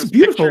 Well, it's a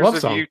beautiful love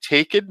song. You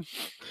taken?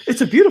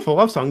 It's a beautiful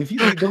love song.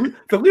 The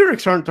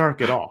lyrics aren't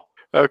dark at all.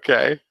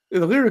 Okay.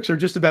 The lyrics are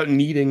just about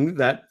needing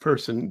that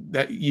person,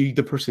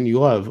 the person you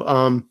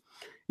love.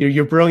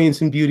 Your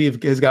brilliance and beauty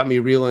has got me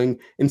reeling.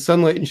 In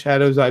sunlight and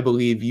shadows, I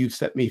believe you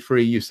set me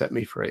free. You set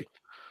me free.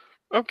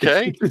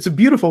 Okay. It's a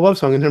beautiful love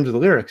song in terms of the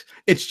lyrics.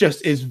 It's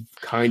just is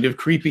kind of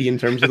creepy in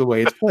terms of the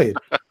way it's played.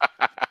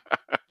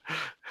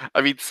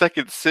 I mean,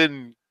 Second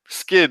Skin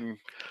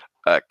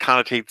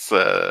connotates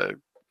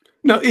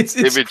it's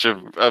image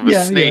of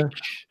a snake.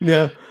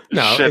 Yeah.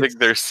 No, shedding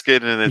their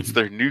skin, and it's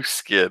their new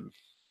skin.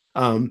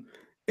 I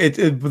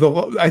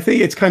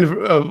think it's kind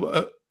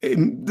of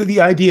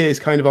the idea is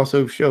kind of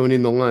also shown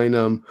in the line.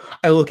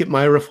 I look at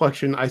my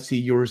reflection, I see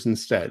yours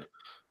instead.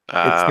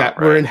 It's that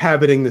we're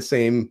inhabiting the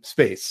same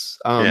space.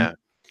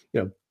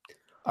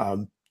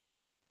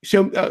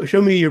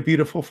 Show me your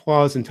beautiful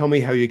flaws and tell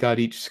me how you got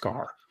each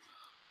scar.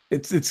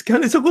 It's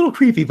a little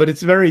creepy, but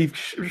it's very Yeah.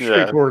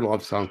 straightforward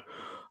love song.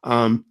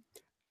 Um,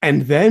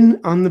 and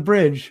then on the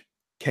bridge,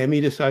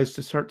 Kemi decides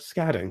to start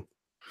scatting.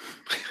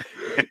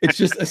 It's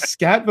just a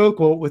scat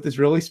vocal with this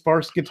really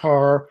sparse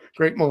guitar,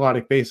 great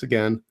melodic bass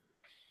again.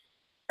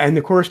 And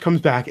the chorus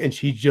comes back and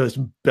she just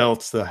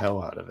belts the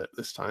hell out of it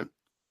this time.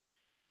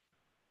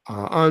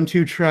 On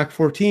to track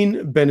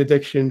 14,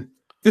 Benediction.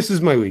 This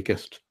is my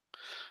weakest.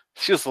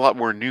 Feels a lot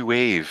more new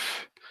wave.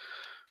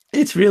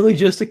 It's really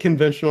just a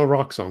conventional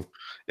rock song.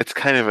 It's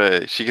kind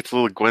of she gets a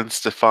little Gwen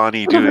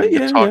Stefani doing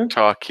the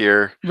talk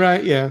here.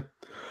 Right, yeah.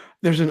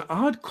 There's an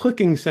odd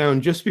clicking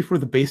sound just before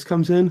the bass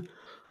comes in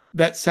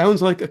that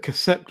sounds like a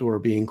cassette door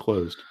being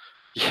closed.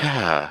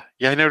 Yeah,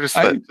 I noticed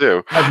that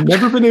too. I've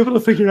never been able to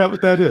figure out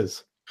what that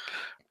is.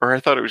 Or I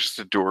thought it was just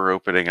a door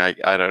opening. I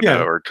don't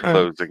know, or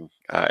closing.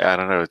 I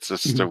don't know. It's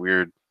just a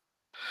weird.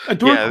 A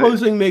door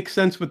closing makes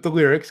sense with the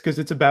lyrics because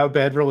it's about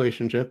bad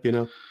relationship, you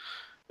know.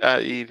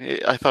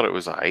 I thought it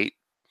was aight.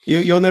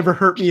 You'll never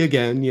hurt me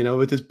again, you know.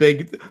 With this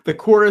big, the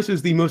chorus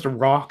is the most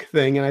rock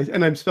thing,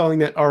 and I'm spelling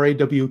that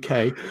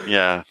RAWK.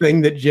 Yeah.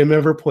 Thing that Jim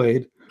ever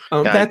played.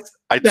 I'd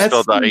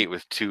spelled aight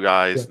with two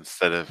I's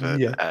instead of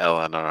an L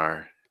and an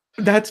R.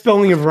 That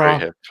spelling of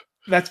rock.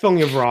 That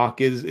spelling of rock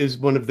is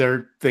one of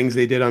their things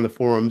they did on the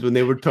forums when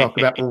they would talk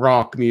about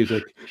rock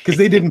music because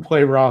they didn't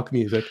play rock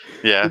music.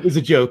 Yeah, it was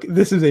a joke.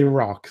 This is a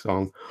rock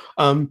song.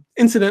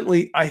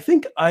 Incidentally, I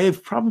think I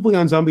have probably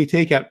on Zombie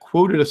Takeout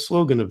quoted a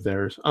slogan of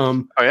theirs.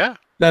 Oh yeah,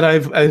 that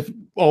I've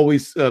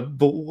always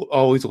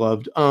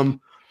loved.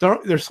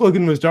 Their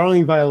slogan was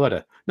 "Darling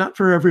Violetta," not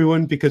for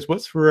everyone because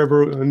what's for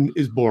everyone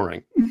is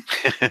boring.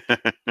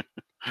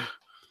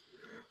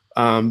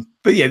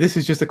 But yeah, this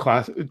is just a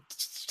classic.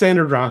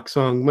 Standard rock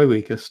song, my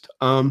weakest.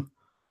 On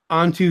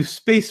to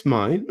Space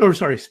Mine.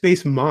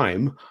 Space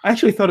Mime. I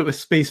actually thought it was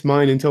Space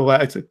Mine until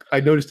I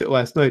noticed it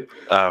last night.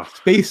 Oh.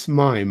 Space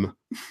Mime.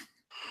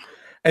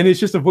 And it's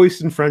just a voice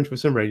in French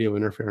with some radio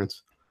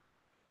interference.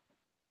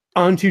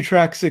 On to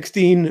track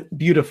 16,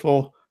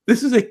 Beautiful.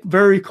 This is a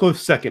very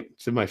close second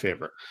to my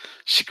favorite.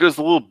 She goes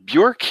a little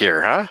Bjork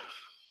here, huh?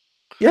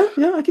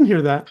 Yeah, I can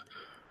hear that.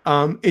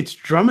 It's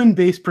drum and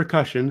bass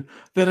percussion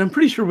that I'm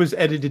pretty sure was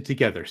edited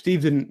together.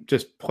 Steve didn't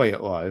just play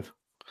it live.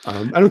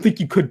 I don't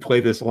think you could play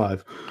this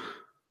live.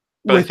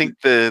 But I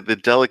think the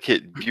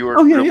delicate Bjork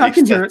really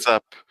sets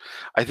up.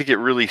 I think it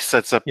really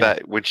sets up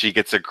that when she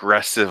gets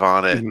aggressive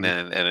on it, and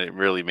it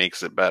really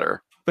makes it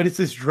better. But it's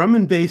this drum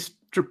and bass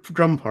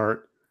drum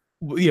part,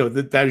 you know,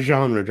 that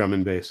genre drum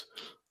and bass,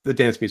 the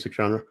dance music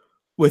genre,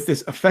 with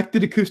this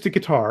affected acoustic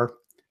guitar.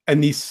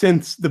 And these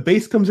synths, the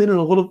bass comes in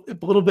a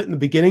little bit in the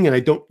beginning, and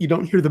you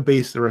don't hear the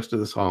bass the rest of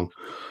the song.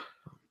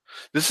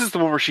 This is the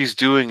one where she's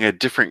doing a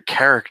different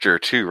character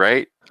too,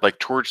 right? Like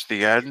towards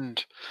the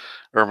end,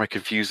 or am I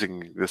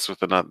confusing this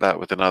with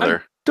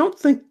another?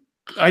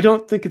 I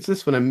don't think it's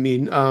this one. I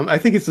mean, I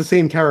think it's the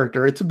same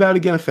character. It's about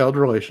again a failed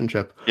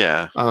relationship.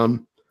 Yeah.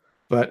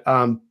 But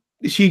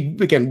she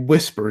again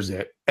whispers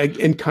it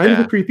in kind of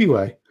a creepy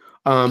way.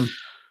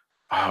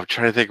 I'm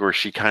trying to think where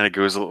she kind of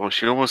goes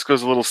she almost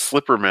goes a little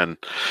Slipperman.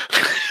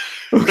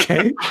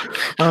 Okay.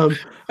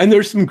 And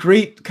there's some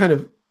great kind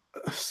of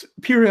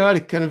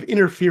periodic kind of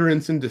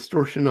interference and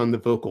distortion on the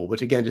vocal,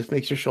 which again just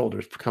makes your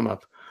shoulders come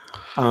up.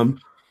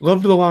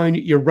 Love the line,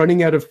 "You're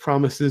running out of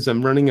promises,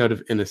 I'm running out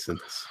of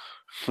innocence."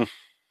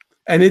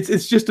 And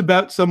it's just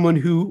about someone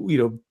who, you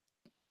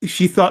know,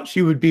 she thought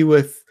she would be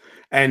with,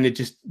 and it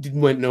just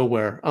went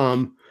nowhere.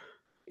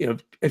 You know,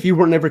 if you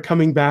weren't ever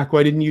coming back,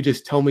 why didn't you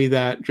just tell me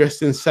that?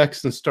 Dressed in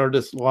sex and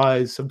stardust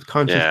lies,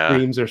 subconscious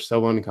dreams are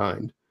so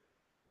unkind.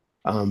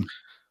 And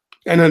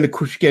then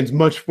she gets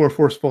much more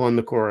forceful on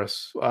the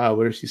chorus,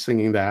 where she's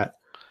singing that.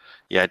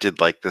 Yeah, I did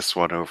like this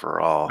one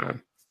overall.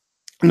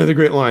 Another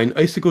great line: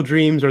 "Icicle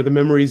dreams are the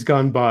memories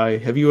gone by.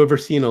 Have you ever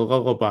seen a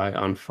lullaby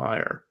on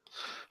fire?"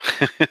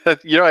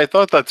 You know, I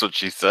thought that's what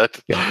she said.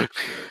 Yeah.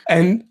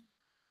 And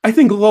I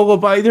think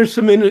lullaby, there's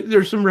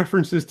some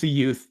references to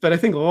youth, but I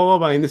think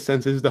lullaby in this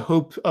sense is the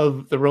hope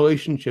of the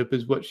relationship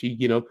is what she,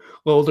 you know,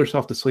 lulled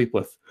herself to sleep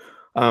with.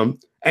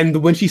 And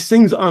when she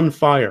sings "On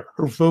Fire,"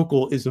 her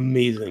vocal is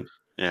amazing.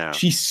 Yeah.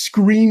 She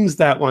screams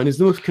that line. It's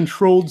the most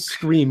controlled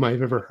scream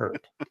I've ever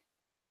heard.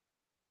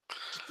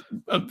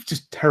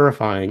 Just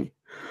terrifying.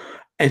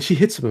 And she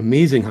hits some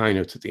amazing high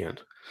notes at the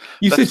end.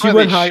 You said she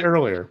went high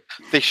earlier.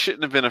 They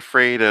shouldn't have been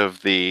afraid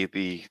of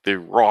the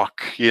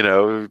rock, you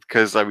know,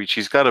 because I mean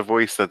she's got a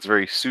voice that's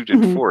very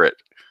suited for it.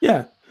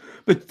 Yeah,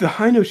 but the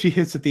high notes she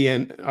hits at the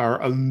end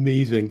are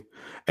amazing,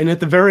 and at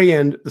the very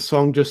end the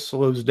song just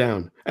slows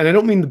down. And I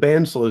don't mean the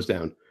band slows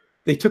down;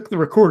 they took the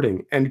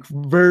recording and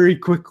very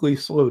quickly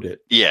slowed it.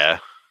 Yeah,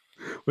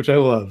 which I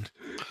loved.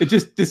 It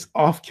just this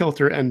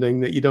off-kilter ending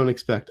that you don't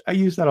expect. I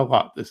use that a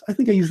lot. I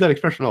think I use that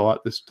expression a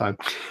lot this time,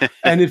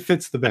 and it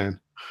fits the band.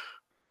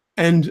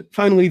 And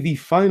finally, the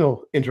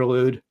final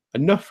interlude,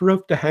 "Enough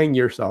Rope to Hang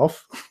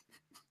Yourself."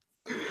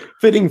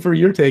 Fitting for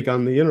your take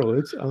on the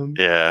interludes.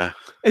 Yeah.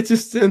 It's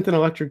just synth and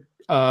electric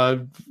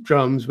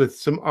drums with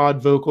some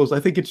odd vocals. I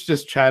think it's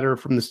just chatter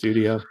from the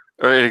studio.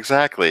 Right,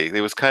 exactly.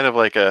 It was kind of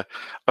like a,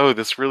 oh,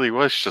 this really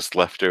was just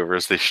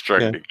leftovers they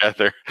strung Yeah.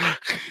 together. I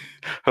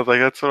was like,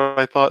 that's what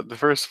I thought in the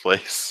first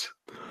place.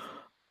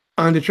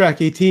 On to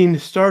track 18,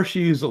 Star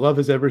Shoes, Love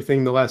is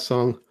Everything, the last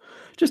song.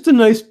 Just a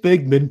nice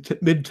big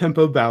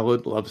mid-tempo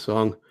ballad love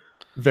song.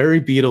 Very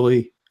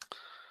Beatley,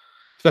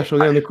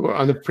 especially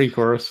on the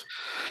pre-chorus.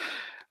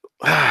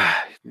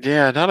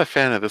 Yeah, not a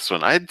fan of this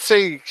one. I'd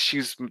say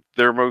she's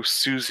their most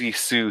Susie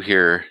Sue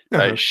here.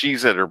 Uh-huh.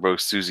 She's at her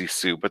most Susie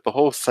Sue, but the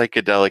whole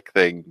psychedelic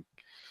thing,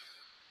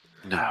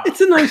 no. It's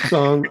a nice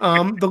song.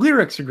 The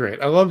lyrics are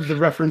great. I love the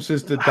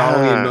references to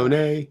Dolly and Ah,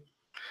 Monet.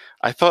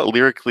 I thought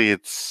lyrically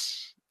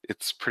it's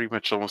pretty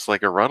much almost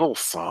like a Ruddle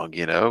song,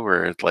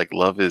 where it's like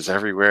love is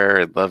everywhere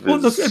and love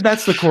Well, is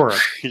that's the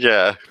chorus.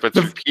 yeah, but it's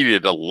The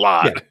repeated a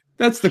lot. Yeah,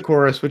 that's the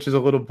chorus, which is a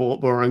little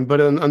boring. But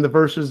on the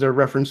verses, there are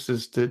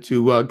references to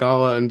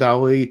Gala and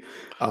Dolly,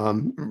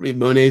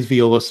 Monet's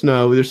Viola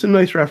Snow. There's some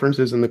nice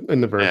references in the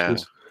Yeah.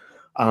 verses.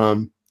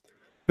 Um,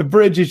 the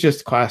bridge is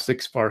just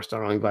classic sparse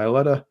starring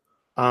Violetta.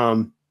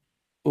 Um,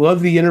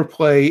 love the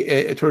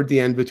interplay toward the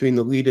end between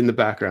the lead and the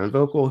background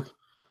vocal.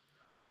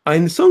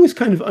 And the song is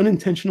kind of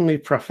unintentionally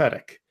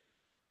prophetic.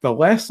 The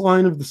last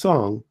line of the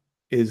song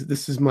is,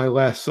 "This is my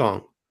last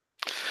song."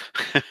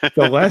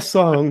 The last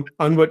song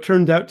on what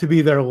turned out to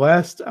be their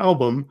last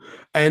album,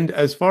 and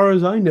as far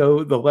as I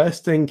know, the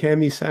last thing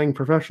Cammy sang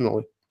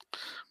professionally.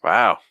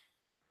 Wow.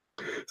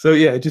 So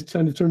yeah, it just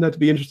kind of turned out to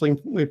be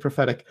interestingly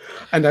prophetic.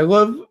 And I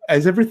love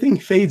as everything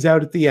fades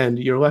out at the end,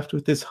 you're left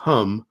with this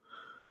hum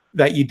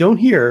that you don't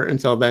hear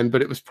until then,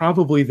 but it was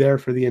probably there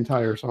for the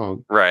entire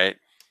song. Right.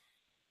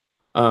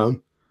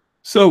 Um,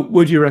 so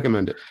would you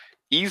recommend it?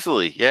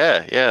 Easily.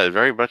 Yeah, yeah,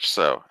 very much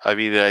so. I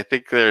mean, I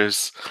think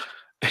there's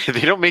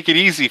they don't make it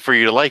easy for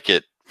you to like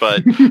it,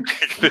 but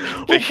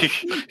Well, they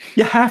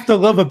you have to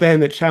love a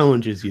band that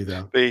challenges you,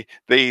 though.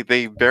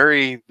 they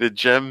bury the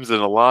gems in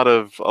a lot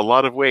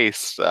of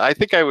waste. I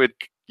think I would,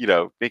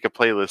 make a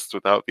playlist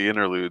without the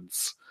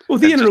interludes Well,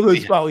 the and just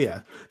interludes, see well, yeah,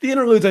 the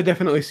interludes. I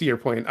definitely see your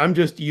point. I'm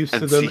just used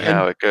to and them, see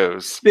how and it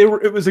goes. they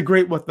were. It was a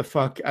great what the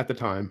fuck at the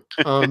time.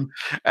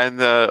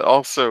 And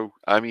also,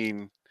 I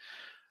mean,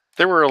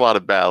 there were a lot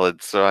of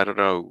ballads, so I don't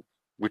know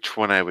which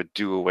one I would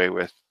do away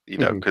with,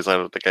 Mhm. because I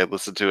don't think I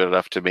listened to it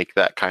enough to make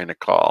that kind of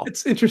call.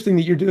 It's interesting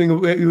that you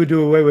would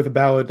do away with a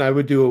ballad, and I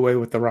would do away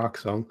with the rock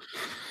song.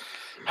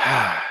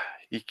 I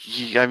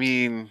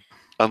mean,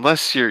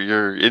 unless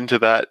you're into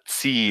that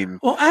scene,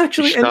 Well, you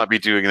actually, should not be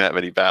doing that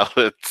many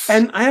ballads.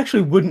 and I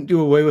actually wouldn't do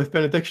away with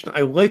Benediction.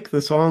 I like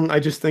the song. I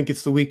just think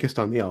it's the weakest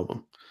on the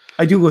album.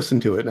 I do listen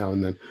to it now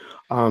and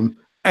then.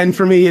 And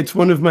for me, it's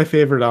one of my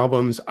favorite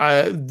albums.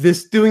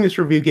 Doing this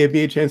review gave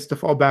me a chance to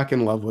fall back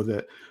in love with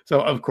it. So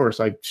of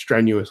course I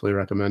strenuously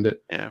recommend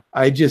it. Yeah.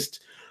 I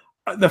just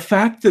the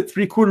fact that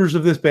three-quarters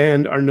of this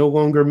band are no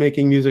longer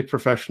making music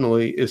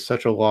professionally is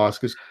such a loss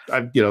because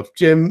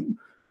Jim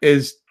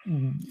is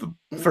the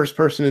first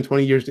person in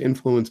 20 years to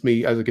influence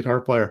me as a guitar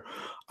player.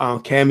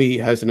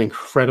 Cammy has an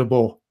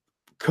incredible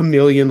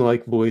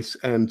chameleon-like voice,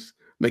 and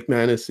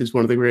McManus is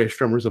one of the greatest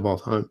drummers of all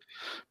time.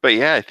 But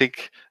yeah, I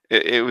think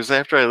it was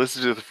after I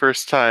listened to it the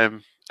first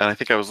time, and I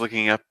think I was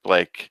looking up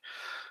like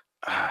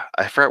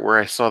I forgot where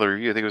I saw the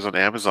review. I think it was on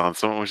Amazon.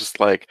 Someone was just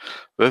like,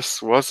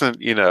 "This wasn't,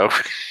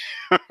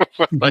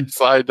 what I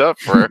signed up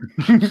for."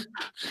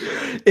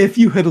 If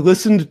you had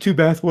listened to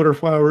Bathwater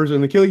Flowers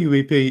and the Kill You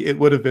EP, it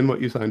would have been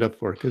what you signed up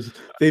for because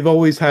they've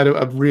always had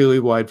a really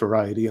wide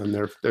variety on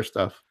their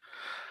stuff.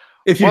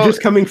 If you're Well,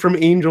 just coming from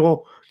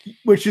Angel,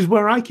 which is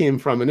where I came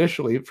from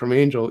initially, from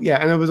Angel, yeah,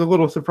 and I was a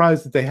little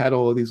surprised that they had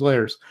all of these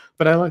layers,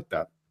 but I like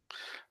that.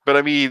 but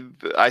I mean,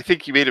 I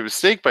think you made a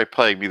mistake by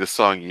playing me the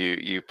song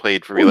you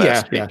played for me Oh yeah,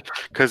 last yeah, week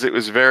because it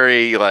was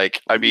very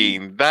like, I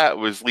mean, that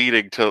was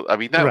leading to, I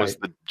mean, that was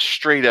right, the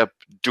straight up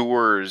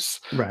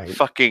Doors right.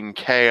 fucking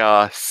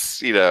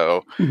chaos,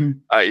 Mhm.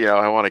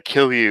 I want to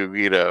kill you,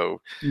 Mhm.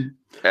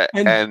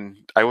 And and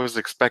I was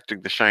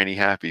expecting the shiny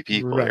happy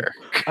people right,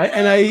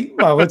 here.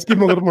 well, let's give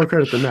them a little more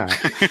credit than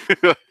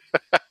that.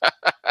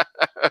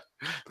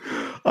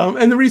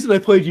 And the reason I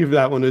played you for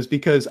that one is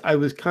because I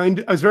was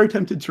very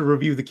tempted to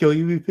review the Kill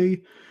You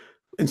EP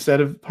instead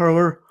of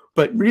Parlour,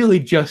 but really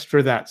just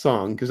for that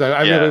song because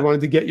I really Yeah.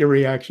 wanted to get your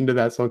reaction to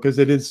that song because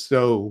it is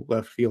so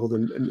left field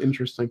and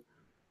interesting.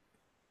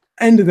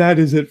 And that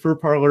is it for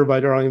Parlour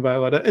by Darling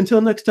Violetta. Until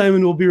next time,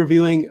 and we'll be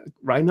reviewing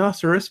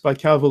Rhinoceros by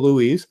Calva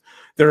Louise.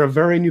 They're a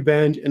very new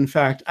band. In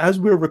fact, as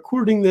we're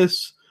recording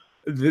this,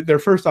 their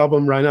first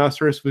album,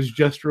 Rhinoceros, was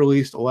just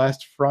released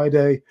last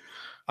Friday.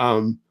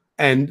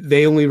 And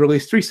they only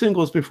released 3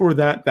 singles before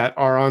that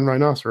are on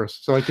Rhinoceros.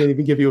 So I can't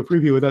even give you a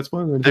preview without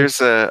spoiling anything.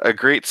 There's a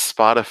great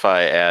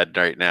Spotify ad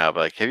right now.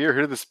 Like, have you ever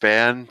heard of this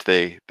band?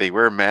 They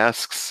wear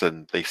masks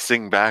and they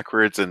sing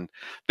backwards, and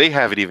they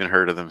haven't even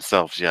heard of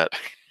themselves yet.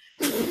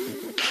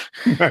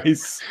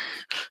 Nice.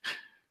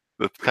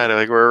 That's kind of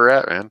like where we're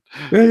at, man.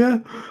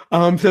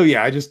 Yeah. So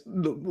yeah, I just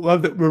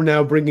love that we're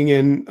now bringing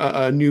in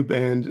a new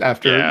band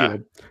after Yeah.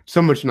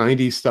 so much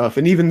 '90s stuff,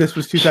 and even this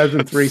was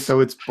 2003, so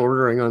it's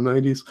bordering on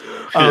 '90s.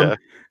 Yeah.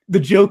 the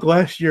joke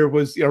last year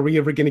was, are we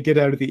ever going to get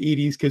out of the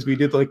 80s? Because we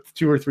did like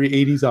 2 or 3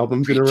 80s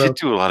albums in a row. We did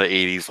do a lot of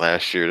 80s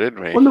last year, didn't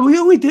we? Well,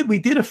 no, we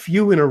did a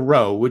few in a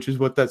row, which is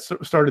what that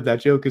started that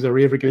joke. Is, are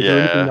we ever going to do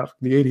anything not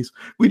from the 80s?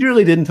 We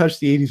really didn't touch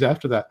the 80s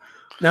after that.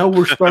 Now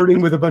we're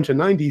starting with a bunch of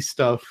 90s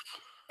stuff,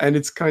 and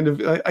it's kind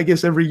of, I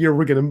guess every year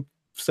we're going to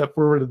step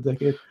forward a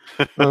decade.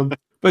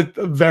 But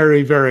a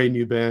very, very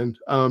new band.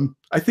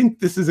 I think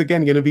this is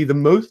again going to be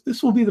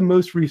this will be the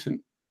most recent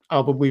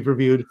album we've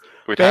reviewed.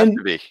 Would have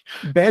to be.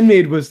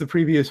 Bandmade was the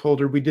previous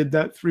holder. We did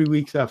that 3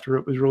 weeks after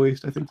it was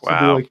released. I think this will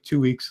be like 2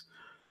 weeks.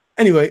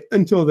 Anyway,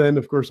 until then,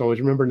 of course,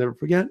 always remember, never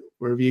forget,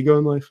 wherever you go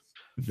in life,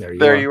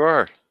 there you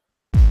are.